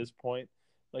brother at this point,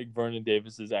 like Vernon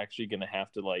Davis is actually going to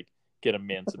have to like get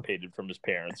emancipated from his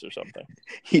parents or something.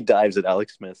 He dives at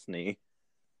Alex Smith's knee.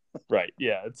 Right.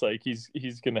 Yeah. It's like he's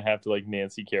going to have to like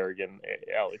Nancy Kerrigan,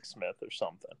 Alex Smith or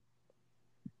something.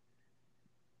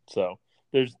 So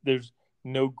there's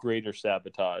no greater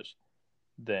sabotage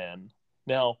than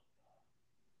now.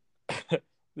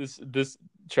 This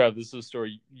Trav, this is a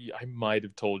story I might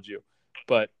have told you,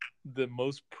 but the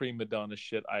most prima donna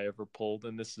shit I ever pulled,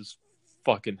 and this is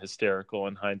fucking hysterical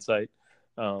in hindsight,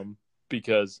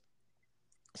 because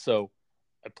so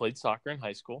I played soccer in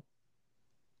high school.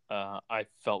 I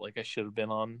felt like I should have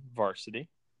been on varsity.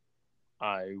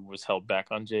 I was held back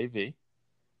on JV,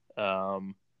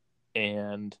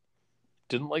 and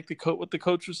didn't like what the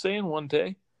coach was saying one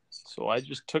day, so I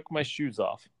just took my shoes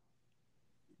off,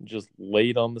 just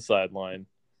laid on the sideline,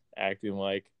 acting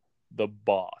like the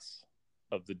boss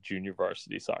of the junior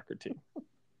varsity soccer team.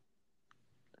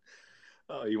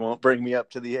 Oh, you won't bring me up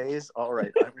to the A's? All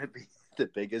right, I'm going to be the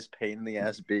biggest pain in the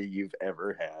ass B you've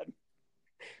ever had.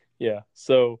 Yeah,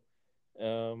 so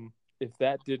if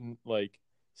that didn't like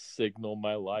signal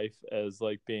my life as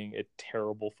like being a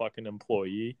terrible fucking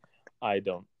employee, I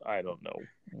don't know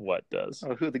what does.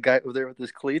 Oh, who, the guy over there with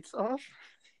his cleats off?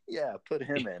 Yeah, put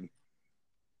him in.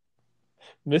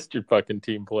 Mr. fucking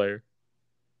team player.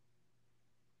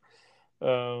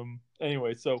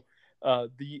 Anyway, so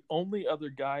the only other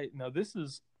guy, now this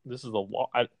is a loss.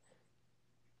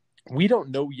 We don't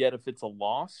know yet if it's a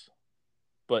loss,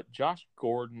 but Josh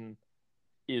Gordon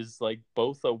is like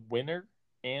both a winner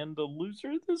and a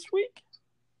loser this week.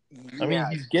 Yeah. I mean,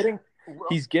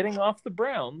 he's getting off the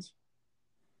Browns.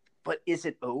 But is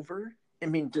it over? I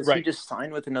mean, does he just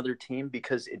sign with another team?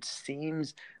 Because it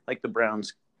seems like the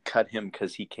Browns cut him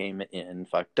because he came in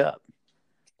fucked up.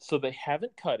 So they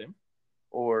haven't cut him,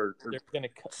 or they're going to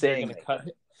cut. They're going to cut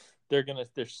him.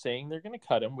 They're saying they're going to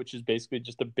cut him, which is basically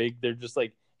just they're just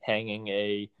like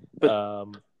hanging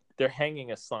they're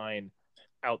hanging a sign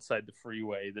outside the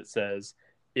freeway that says,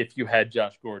 "If you had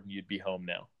Josh Gordon, you'd be home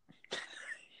now."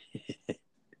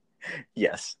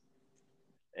 Yes.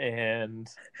 And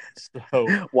so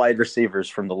wide receivers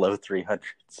from the low 300s.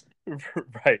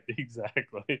 Right,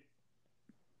 exactly.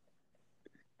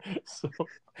 So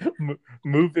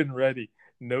move in ready,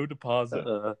 no deposit.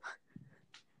 But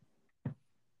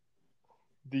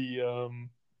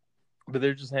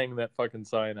they're just hanging that fucking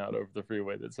sign out over the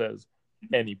freeway that says,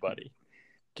 "Anybody,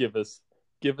 give us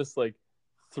like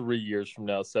 3 years from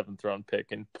now, 7th round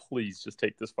pick, and please just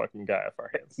take this fucking guy off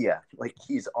our hands." Yeah, like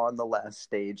he's on the last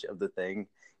stage of the thing.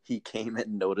 He came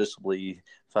in noticeably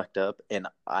fucked up, and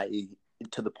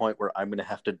to the point where I'm going to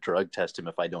have to drug test him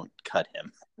if I don't cut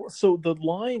him. So the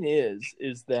line is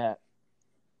that.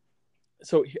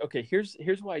 So okay, here's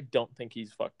why I don't think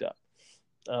he's fucked up.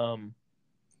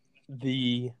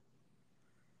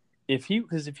 If he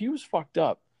was fucked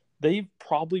up, they've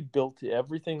probably built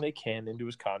everything they can into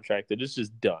his contract that is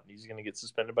just done. He's going to get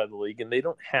suspended by the league, and they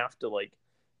don't have to like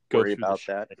go Worry through about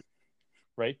the that.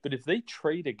 right? But if they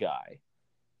trade a guy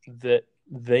that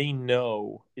they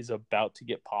know is about to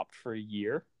get popped for a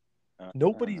year,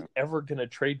 nobody's ever going to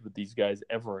trade with these guys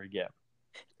ever again.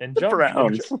 And The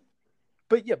Browns.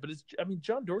 But it's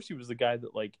John Dorsey was the guy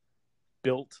that like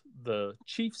built the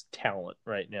Chiefs' talent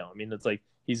right now. I mean, it's like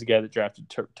he's the guy that drafted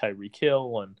Tyreek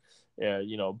Hill and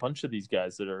a bunch of these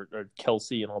guys that are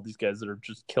Kelsey and all these guys that are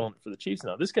just killing it for the Chiefs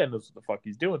now. This guy knows what the fuck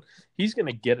he's doing. He's going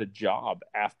to get a job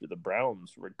after the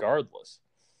Browns regardless.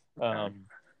 Okay.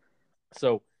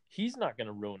 So he's not going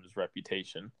to ruin his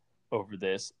reputation over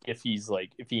this if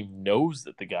he knows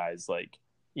that the guy's like,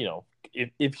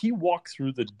 if he walks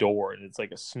through the door and it's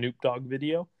like a Snoop Dogg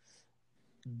video,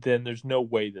 then there's no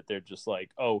way that they're just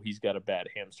like, oh, he's got a bad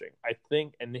hamstring. I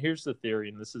think, and here's the theory,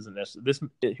 and this isn't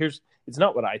it's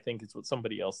not what I think, it's what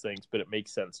somebody else thinks, but it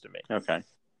makes sense to me. Okay.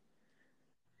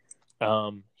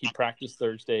 He practiced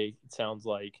Thursday, it sounds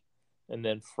like, and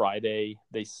then Friday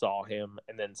they saw him,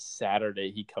 and then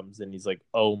Saturday he comes in, he's like,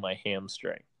 oh, my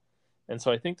hamstring. And so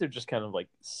I think they're just kind of like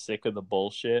sick of the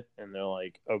bullshit, and they're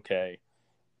like, okay,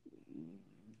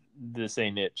 this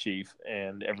ain't it, Chief,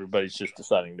 and everybody's just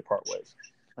deciding to part ways.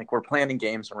 Like, we're planning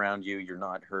games around you. You're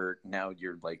not hurt. Now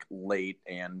you're like late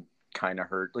and kind of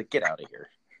hurt. Like, get out of here.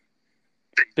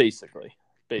 Basically.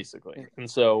 And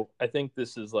so I think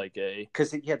this is like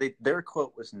because their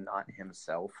quote was not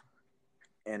himself,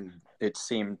 and it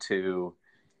seemed to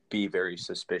be very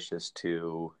suspicious.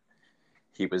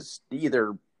 He was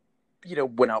either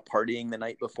went out partying the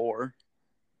night before,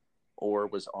 or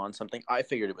was on something. I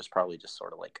figured it was probably just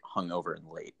sort of like hungover and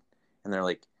late. And they're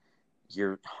like,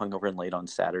 you're hungover and late on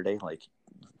Saturday? Like,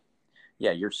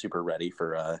 yeah, you're super ready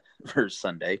for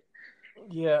Sunday.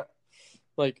 Yeah.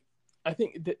 Like, I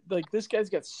think this guy's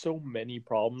got so many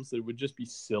problems that it would just be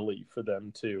silly for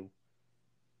them to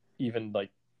even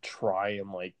like try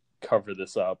and like cover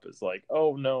this up as like,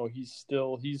 oh no, he's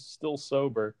still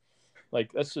sober.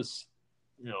 Like, that's just,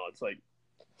 it's like,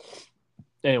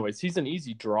 anyways, he's an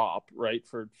easy drop, right,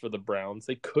 for the Browns.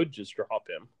 They could just drop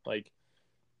him. Like,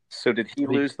 so did he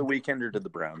lose the weekend, or did the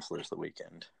Browns lose the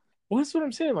weekend? Well, that's what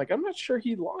I'm saying. Like, I'm not sure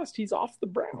he lost. He's off the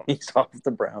Browns. He's off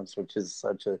the Browns, which is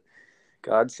such a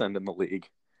godsend in the league.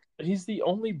 He's the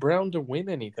only Brown to win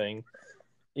anything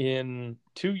in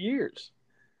 2 years.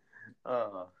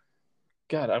 God,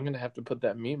 I'm going to have to put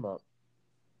that meme up.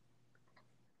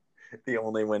 The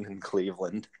only win in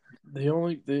Cleveland. The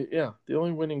only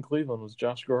win in Cleveland was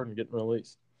Josh Gordon getting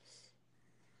released.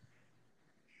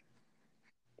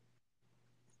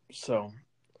 So,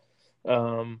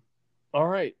 all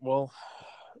right. Well,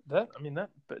 but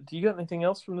do you got anything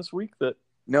else from this week that?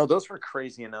 No, those were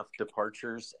crazy enough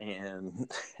departures and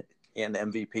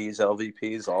MVPs,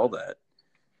 LVPs, all that.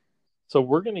 So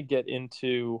we're going to get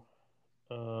into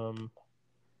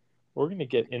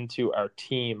our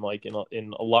team like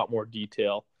in a lot more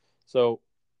detail. So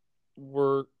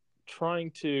we're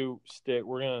trying to stick.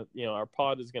 We're gonna, our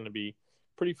pod is going to be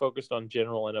pretty focused on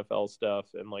general NFL stuff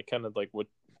and like kind of like what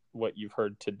you've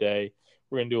heard today.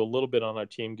 We're going to do a little bit on our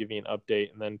team, give you an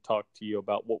update, and then talk to you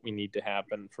about what we need to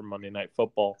happen for Monday Night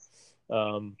Football.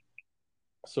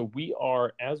 So we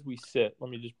are, as we sit, let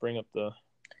me just bring up the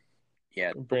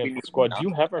squad. Do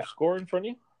you have our score in front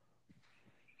of you?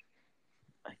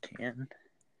 I can.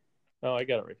 Oh, I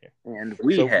got it right here. And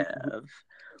we have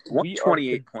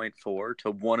 128.4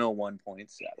 to 101.7.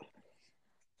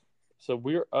 So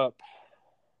we're up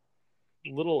a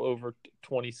little over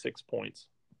 26 points.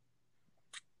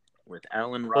 With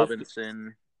Allen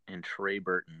Robinson and Trey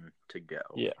Burton to go.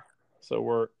 Yeah. So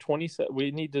we're 27.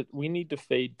 We need to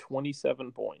fade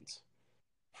 27 points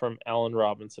from Allen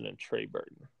Robinson and Trey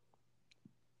Burton.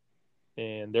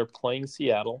 And they're playing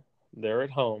Seattle. They're at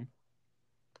home.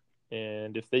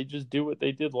 And if they just do what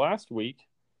they did last week,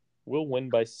 we'll win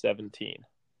by 17.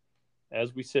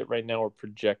 As we sit right now, we're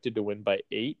projected to win by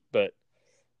 8, but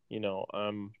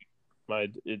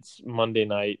it's Monday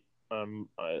night. I'm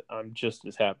just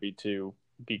as happy to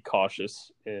be cautious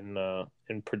in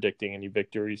predicting any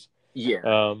victories.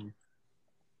 Yeah.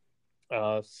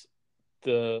 I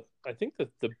think that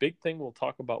the big thing we'll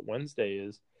talk about Wednesday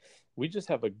is we just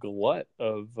have a glut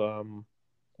of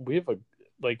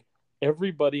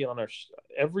everybody on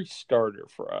every starter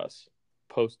for us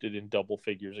posted in double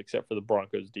figures except for the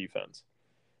Broncos defense,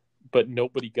 but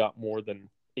nobody got more than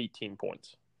 18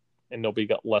 points and nobody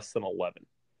got less than 11.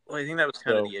 Well, I think that was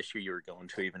kind of the issue you were going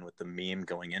to, even with the meme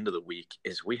going into the week,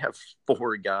 is we have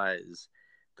 4 guys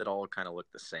that all kind of look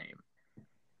the same.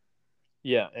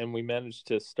 Yeah, and we managed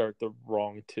to start the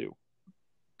wrong 2.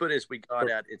 But as we got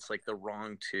at, it's like the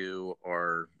wrong two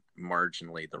are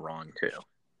marginally the wrong two.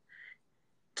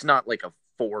 It's not like a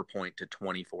 4-point to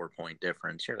 24-point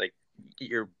difference.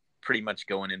 You're pretty much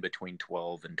going in between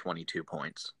 12 and 22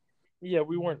 points. Yeah,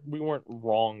 we weren't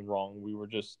wrong. We were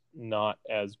just not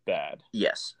as bad.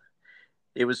 Yes.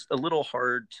 It was a little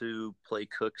hard to play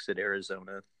Cooks at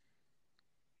Arizona.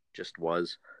 Just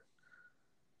was.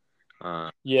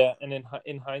 Yeah, and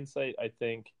in hindsight, I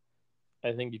think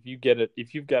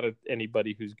if you've got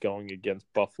anybody who's going against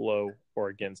Buffalo or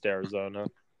against Arizona,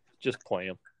 just play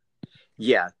them.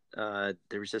 Yeah,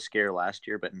 there was a scare last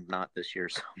year, but not this year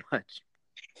so much.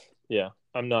 Yeah,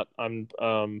 I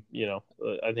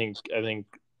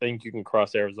think you can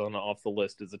cross Arizona off the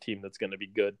list as a team that's going to be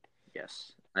good.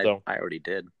 Yes, I already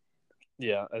did.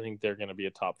 Yeah, I think they're going to be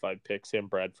a top 5 pick. Sam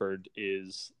Bradford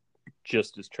is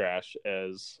just as trash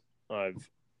as I've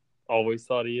always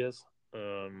thought he is.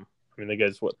 The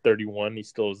guy's 31. He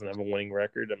still doesn't have a winning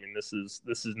record. This is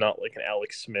not like an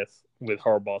Alex Smith with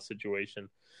Harbaugh situation.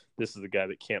 This is a guy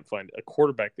that can't find a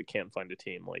quarterback that can't find a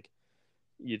team. Like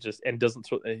and doesn't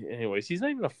throw. Anyways, he's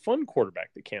not even a fun quarterback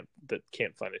that can't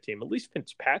find a team. At least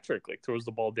Fitzpatrick throws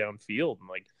the ball downfield and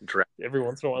every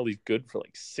once in a while he's good for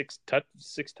 6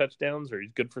 touchdowns, or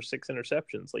he's good for 6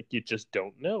 interceptions. You just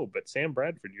don't know. But Sam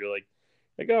Bradford, you're like,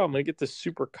 oh, I'm gonna get this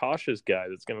super cautious guy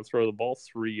that's gonna throw the ball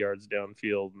 3 yards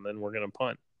downfield and then we're gonna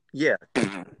punt. Yeah,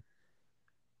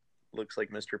 looks like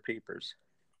Mr. Peepers.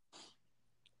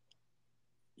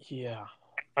 Yeah,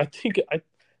 I think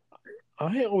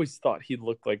I always thought he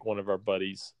looked like one of our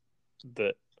buddies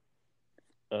that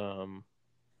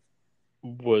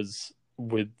was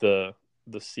with the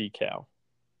sea cow.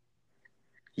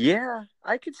 Yeah,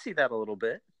 I could see that a little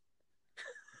bit.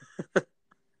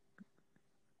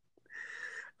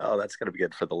 Oh, that's going to be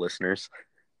good for the listeners.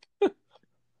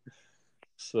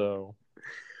 So,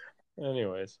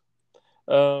 anyways.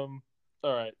 All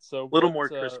right. So a little more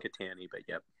Chris Katani, but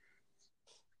yep.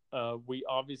 We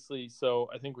obviously, so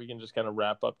I think we can just kind of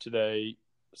wrap up today.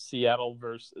 It's Seattle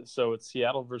versus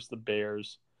the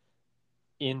Bears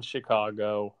in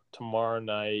Chicago tomorrow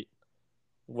night.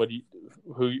 Who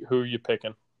are you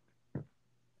picking?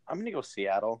 I'm going to go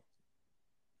Seattle.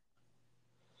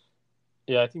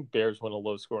 Yeah, I think Bears win a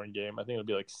low-scoring game. I think it'll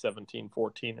be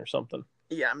 17-14 or something.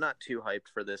 Yeah, I'm not too hyped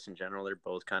for this in general. They're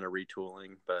both kind of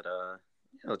retooling, but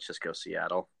let's just go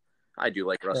Seattle. I do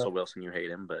like Russell Wilson. You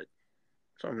hate him, but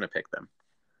so I'm going to pick them.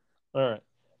 All right.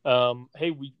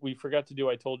 Hey, we forgot to do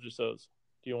I told you so's.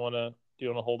 Do you want to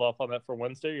hold off on that for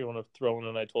Wednesday, or you want to throw in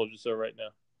an I told you so right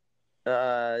now?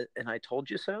 And I told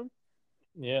you so?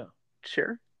 Yeah.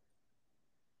 Sure.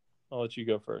 I'll let you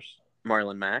go first.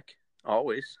 Marlon Mack,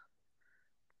 always.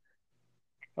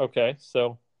 Okay,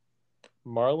 so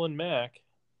Marlon Mack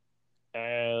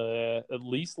at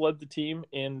least led the team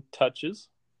in touches.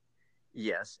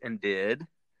 Yes, and did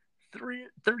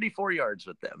 34 yards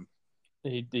with them.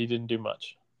 He didn't do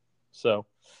much. So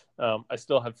I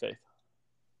still have faith.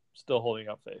 Still holding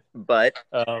out faith. But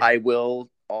I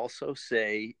will also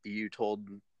say you told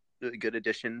a good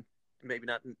addition. Maybe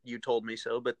not you told me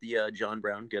so, but the John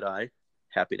Brown, good eye.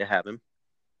 Happy to have him.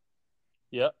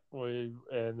 Yep,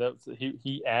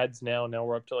 he adds now. Now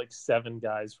we're up to 7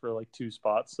 guys for 2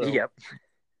 spots. So yep,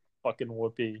 fucking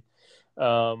whoopee.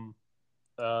 I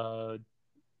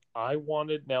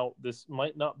wanted, now this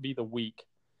might not be the week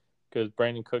because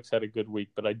Brandon Cooks had a good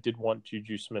week, but I did want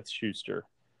Juju Smith-Schuster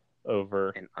over,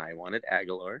 and I wanted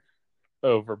Aguilar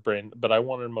over Brandon, but I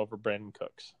wanted him over Brandon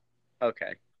Cooks.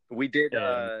 Okay, we did.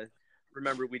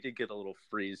 Remember, we did get a little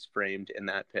freeze framed in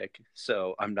that pick,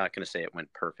 so I'm not going to say it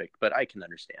went perfect, but I can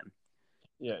understand.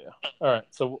 Yeah. All right,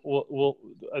 so we'll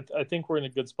I think we're in a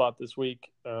good spot this week.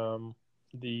 I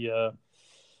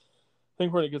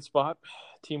think we're in a good spot.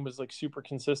 Team was super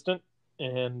consistent,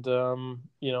 and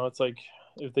it's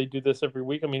if they do this every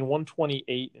week,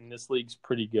 128 in this league's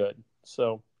pretty good.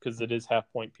 So because it is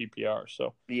half point PPR,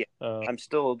 so yeah, I'm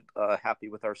still happy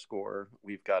with our score.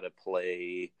 We've got to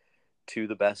play to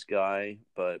the best guy,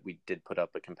 but we did put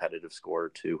up a competitive score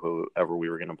to whoever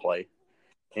we were going to play.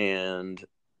 And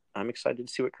I'm excited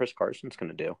to see what Chris Carson's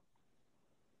going to do.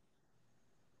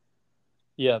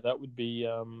 Yeah, that would be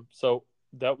so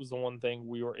that was the one thing.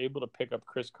 We were able to pick up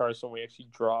Chris Carson. We actually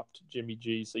dropped Jimmy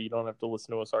G, so you don't have to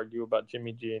listen to us argue about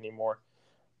Jimmy G anymore.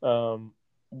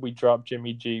 We dropped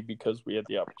Jimmy G because we had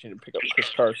the opportunity to pick up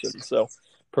Chris Carson. So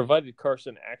provided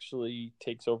Carson actually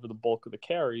takes over the bulk of the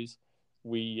carries,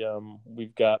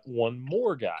 we've got one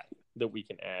more guy that we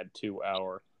can add to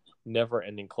our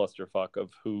never-ending clusterfuck of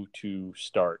who to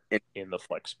start in the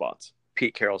flex spots.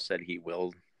 Pete Carroll said he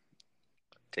will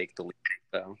take the lead.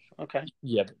 So okay,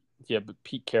 yeah, Yeah, but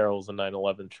Pete Carroll's a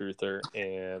 9/11 truther,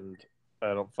 and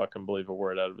I don't fucking believe a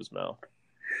word out of his mouth.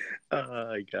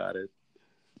 I got it.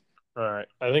 All right,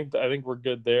 I think we're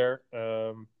good there.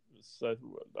 So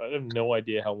I have no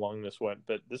idea how long this went,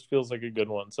 but this feels like a good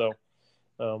one. So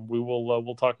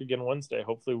we'll talk again Wednesday.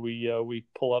 Hopefully we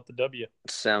pull out the W.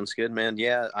 Sounds good, man.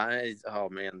 Yeah,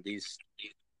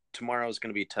 tomorrow is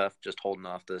going to be tough. Just holding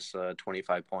off this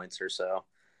 25 points or so.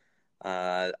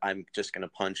 I'm just going to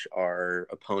punch our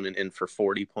opponent in for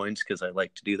 40 points because I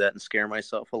like to do that and scare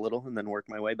myself a little and then work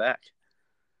my way back.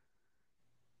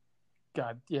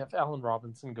 God, yeah, if Allen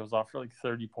Robinson goes off for like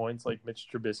 30 points, like Mitch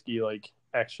Trubisky, like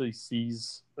actually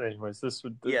sees. Anyways, it's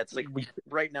like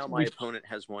right now my opponent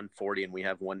has 140 and we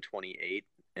have 128,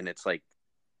 and it's like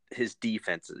his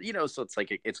defense, so it's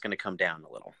like it's going to come down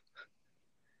a little.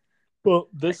 Well,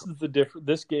 this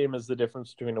game is the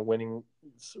difference between a winning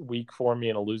week for me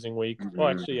and a losing week. Mm-hmm. Well,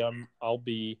 actually, I'm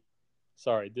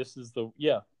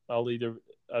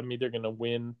either going to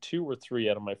win 2 or 3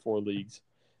 out of my 4 leagues.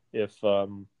 If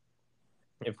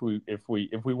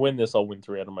we win this, I'll win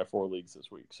 3 out of my 4 leagues this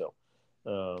week. So,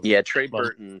 Trey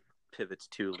Burton pivots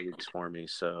 2 leagues for me.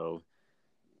 So,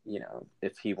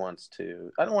 if he wants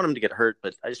to, I don't want him to get hurt,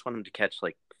 but I just want him to catch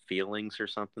like feelings or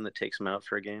something that takes him out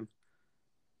for a game.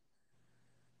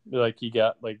 Like he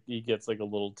gets like a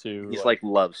little too. He's like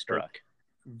love struck,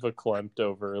 verklempt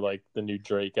over like the new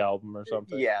Drake album or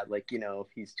something. Yeah, like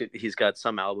he's got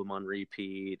some album on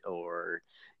repeat, or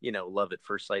Love at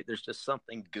First Sight. There's just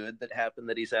something good that happened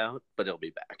that he's out, but he'll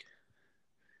be back.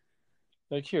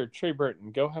 Like here, Trey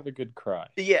Burton, go have a good cry.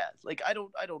 Yeah, like I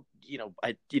don't, you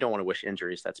don't want to wish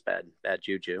injuries. That's bad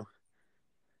juju.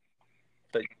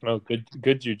 But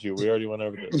good juju. We already went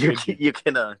over this. You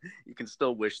can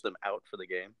still wish them out for the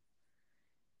game.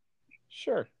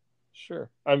 Sure.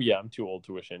 I'm too old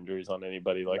to wish injuries on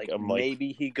anybody.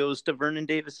 Maybe he goes to Vernon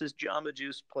Davis's Jamba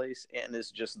Juice place and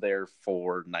is just there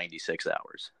for 96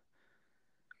 hours.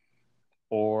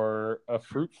 Or a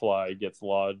fruit fly gets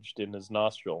lodged in his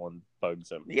nostril and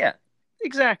bugs him. Yeah,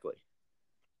 exactly.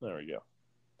 There we go.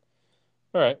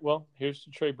 All right. Well, here's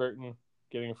to Trey Burton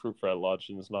getting a fruit fly lodged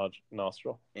in his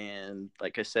nostril. And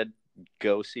like I said,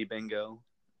 go see Bingo.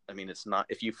 I mean, it's not.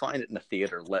 If you find it in a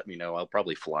theater, let me know. I'll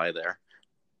probably fly there.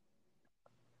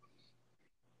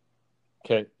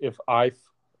 Okay.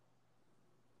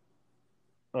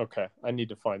 I need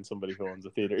to find somebody who owns a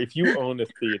theater. If you own a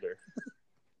theater,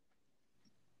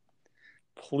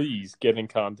 please get in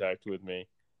contact with me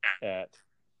at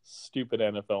Stupid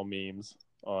NFL Memes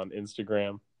on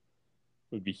Instagram.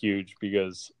 Would be huge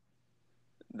because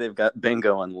they've got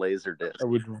Bingo on Laserdisc.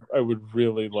 I would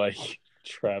really like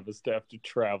Travis to have to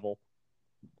travel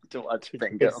to watch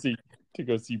Bingo. To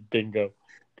go see Bingo.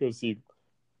 Go see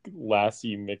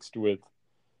Lassie mixed with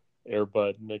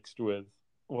Airbud mixed with,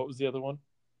 what was the other one?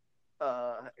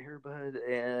 Airbud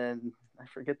and I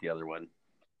forget the other one.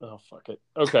 Oh, fuck it.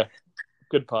 Okay.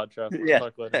 Good pod, Travis. Yeah,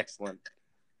 talk later. Excellent.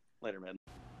 Later, man.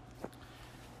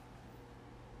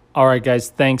 All right, guys.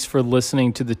 Thanks for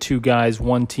listening to the Two Guys,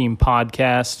 One Team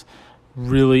podcast.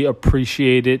 Really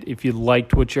appreciate it. If you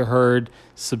liked what you heard,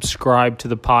 subscribe to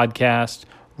the podcast,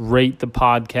 rate the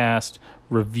podcast,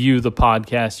 review the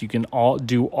podcast. You can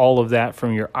do all of that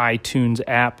from your iTunes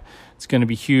app. It's going to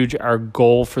be huge. Our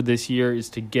goal for this year is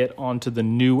to get onto the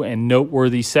new and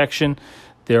noteworthy section.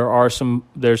 There's some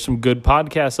good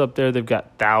podcasts up there. They've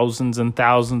got thousands and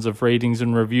thousands of ratings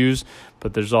and reviews,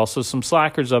 but there's also some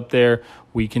slackers up there.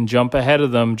 We can jump ahead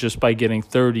of them just by getting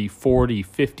 30, 40,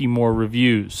 50 more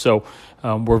reviews. So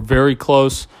we're very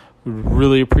close. We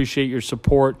really appreciate your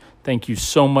support. Thank you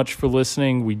so much for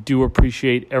listening. We do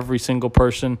appreciate every single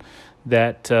person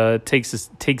that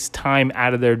takes time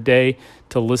out of their day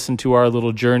to listen to our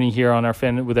little journey here on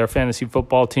with our fantasy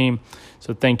football team.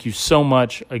 So thank you so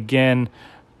much. Again,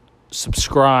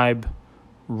 subscribe,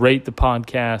 rate the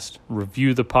podcast,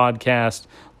 review the podcast,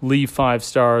 leave 5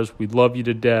 stars. We love you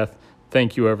to death.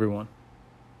 Thank you, everyone.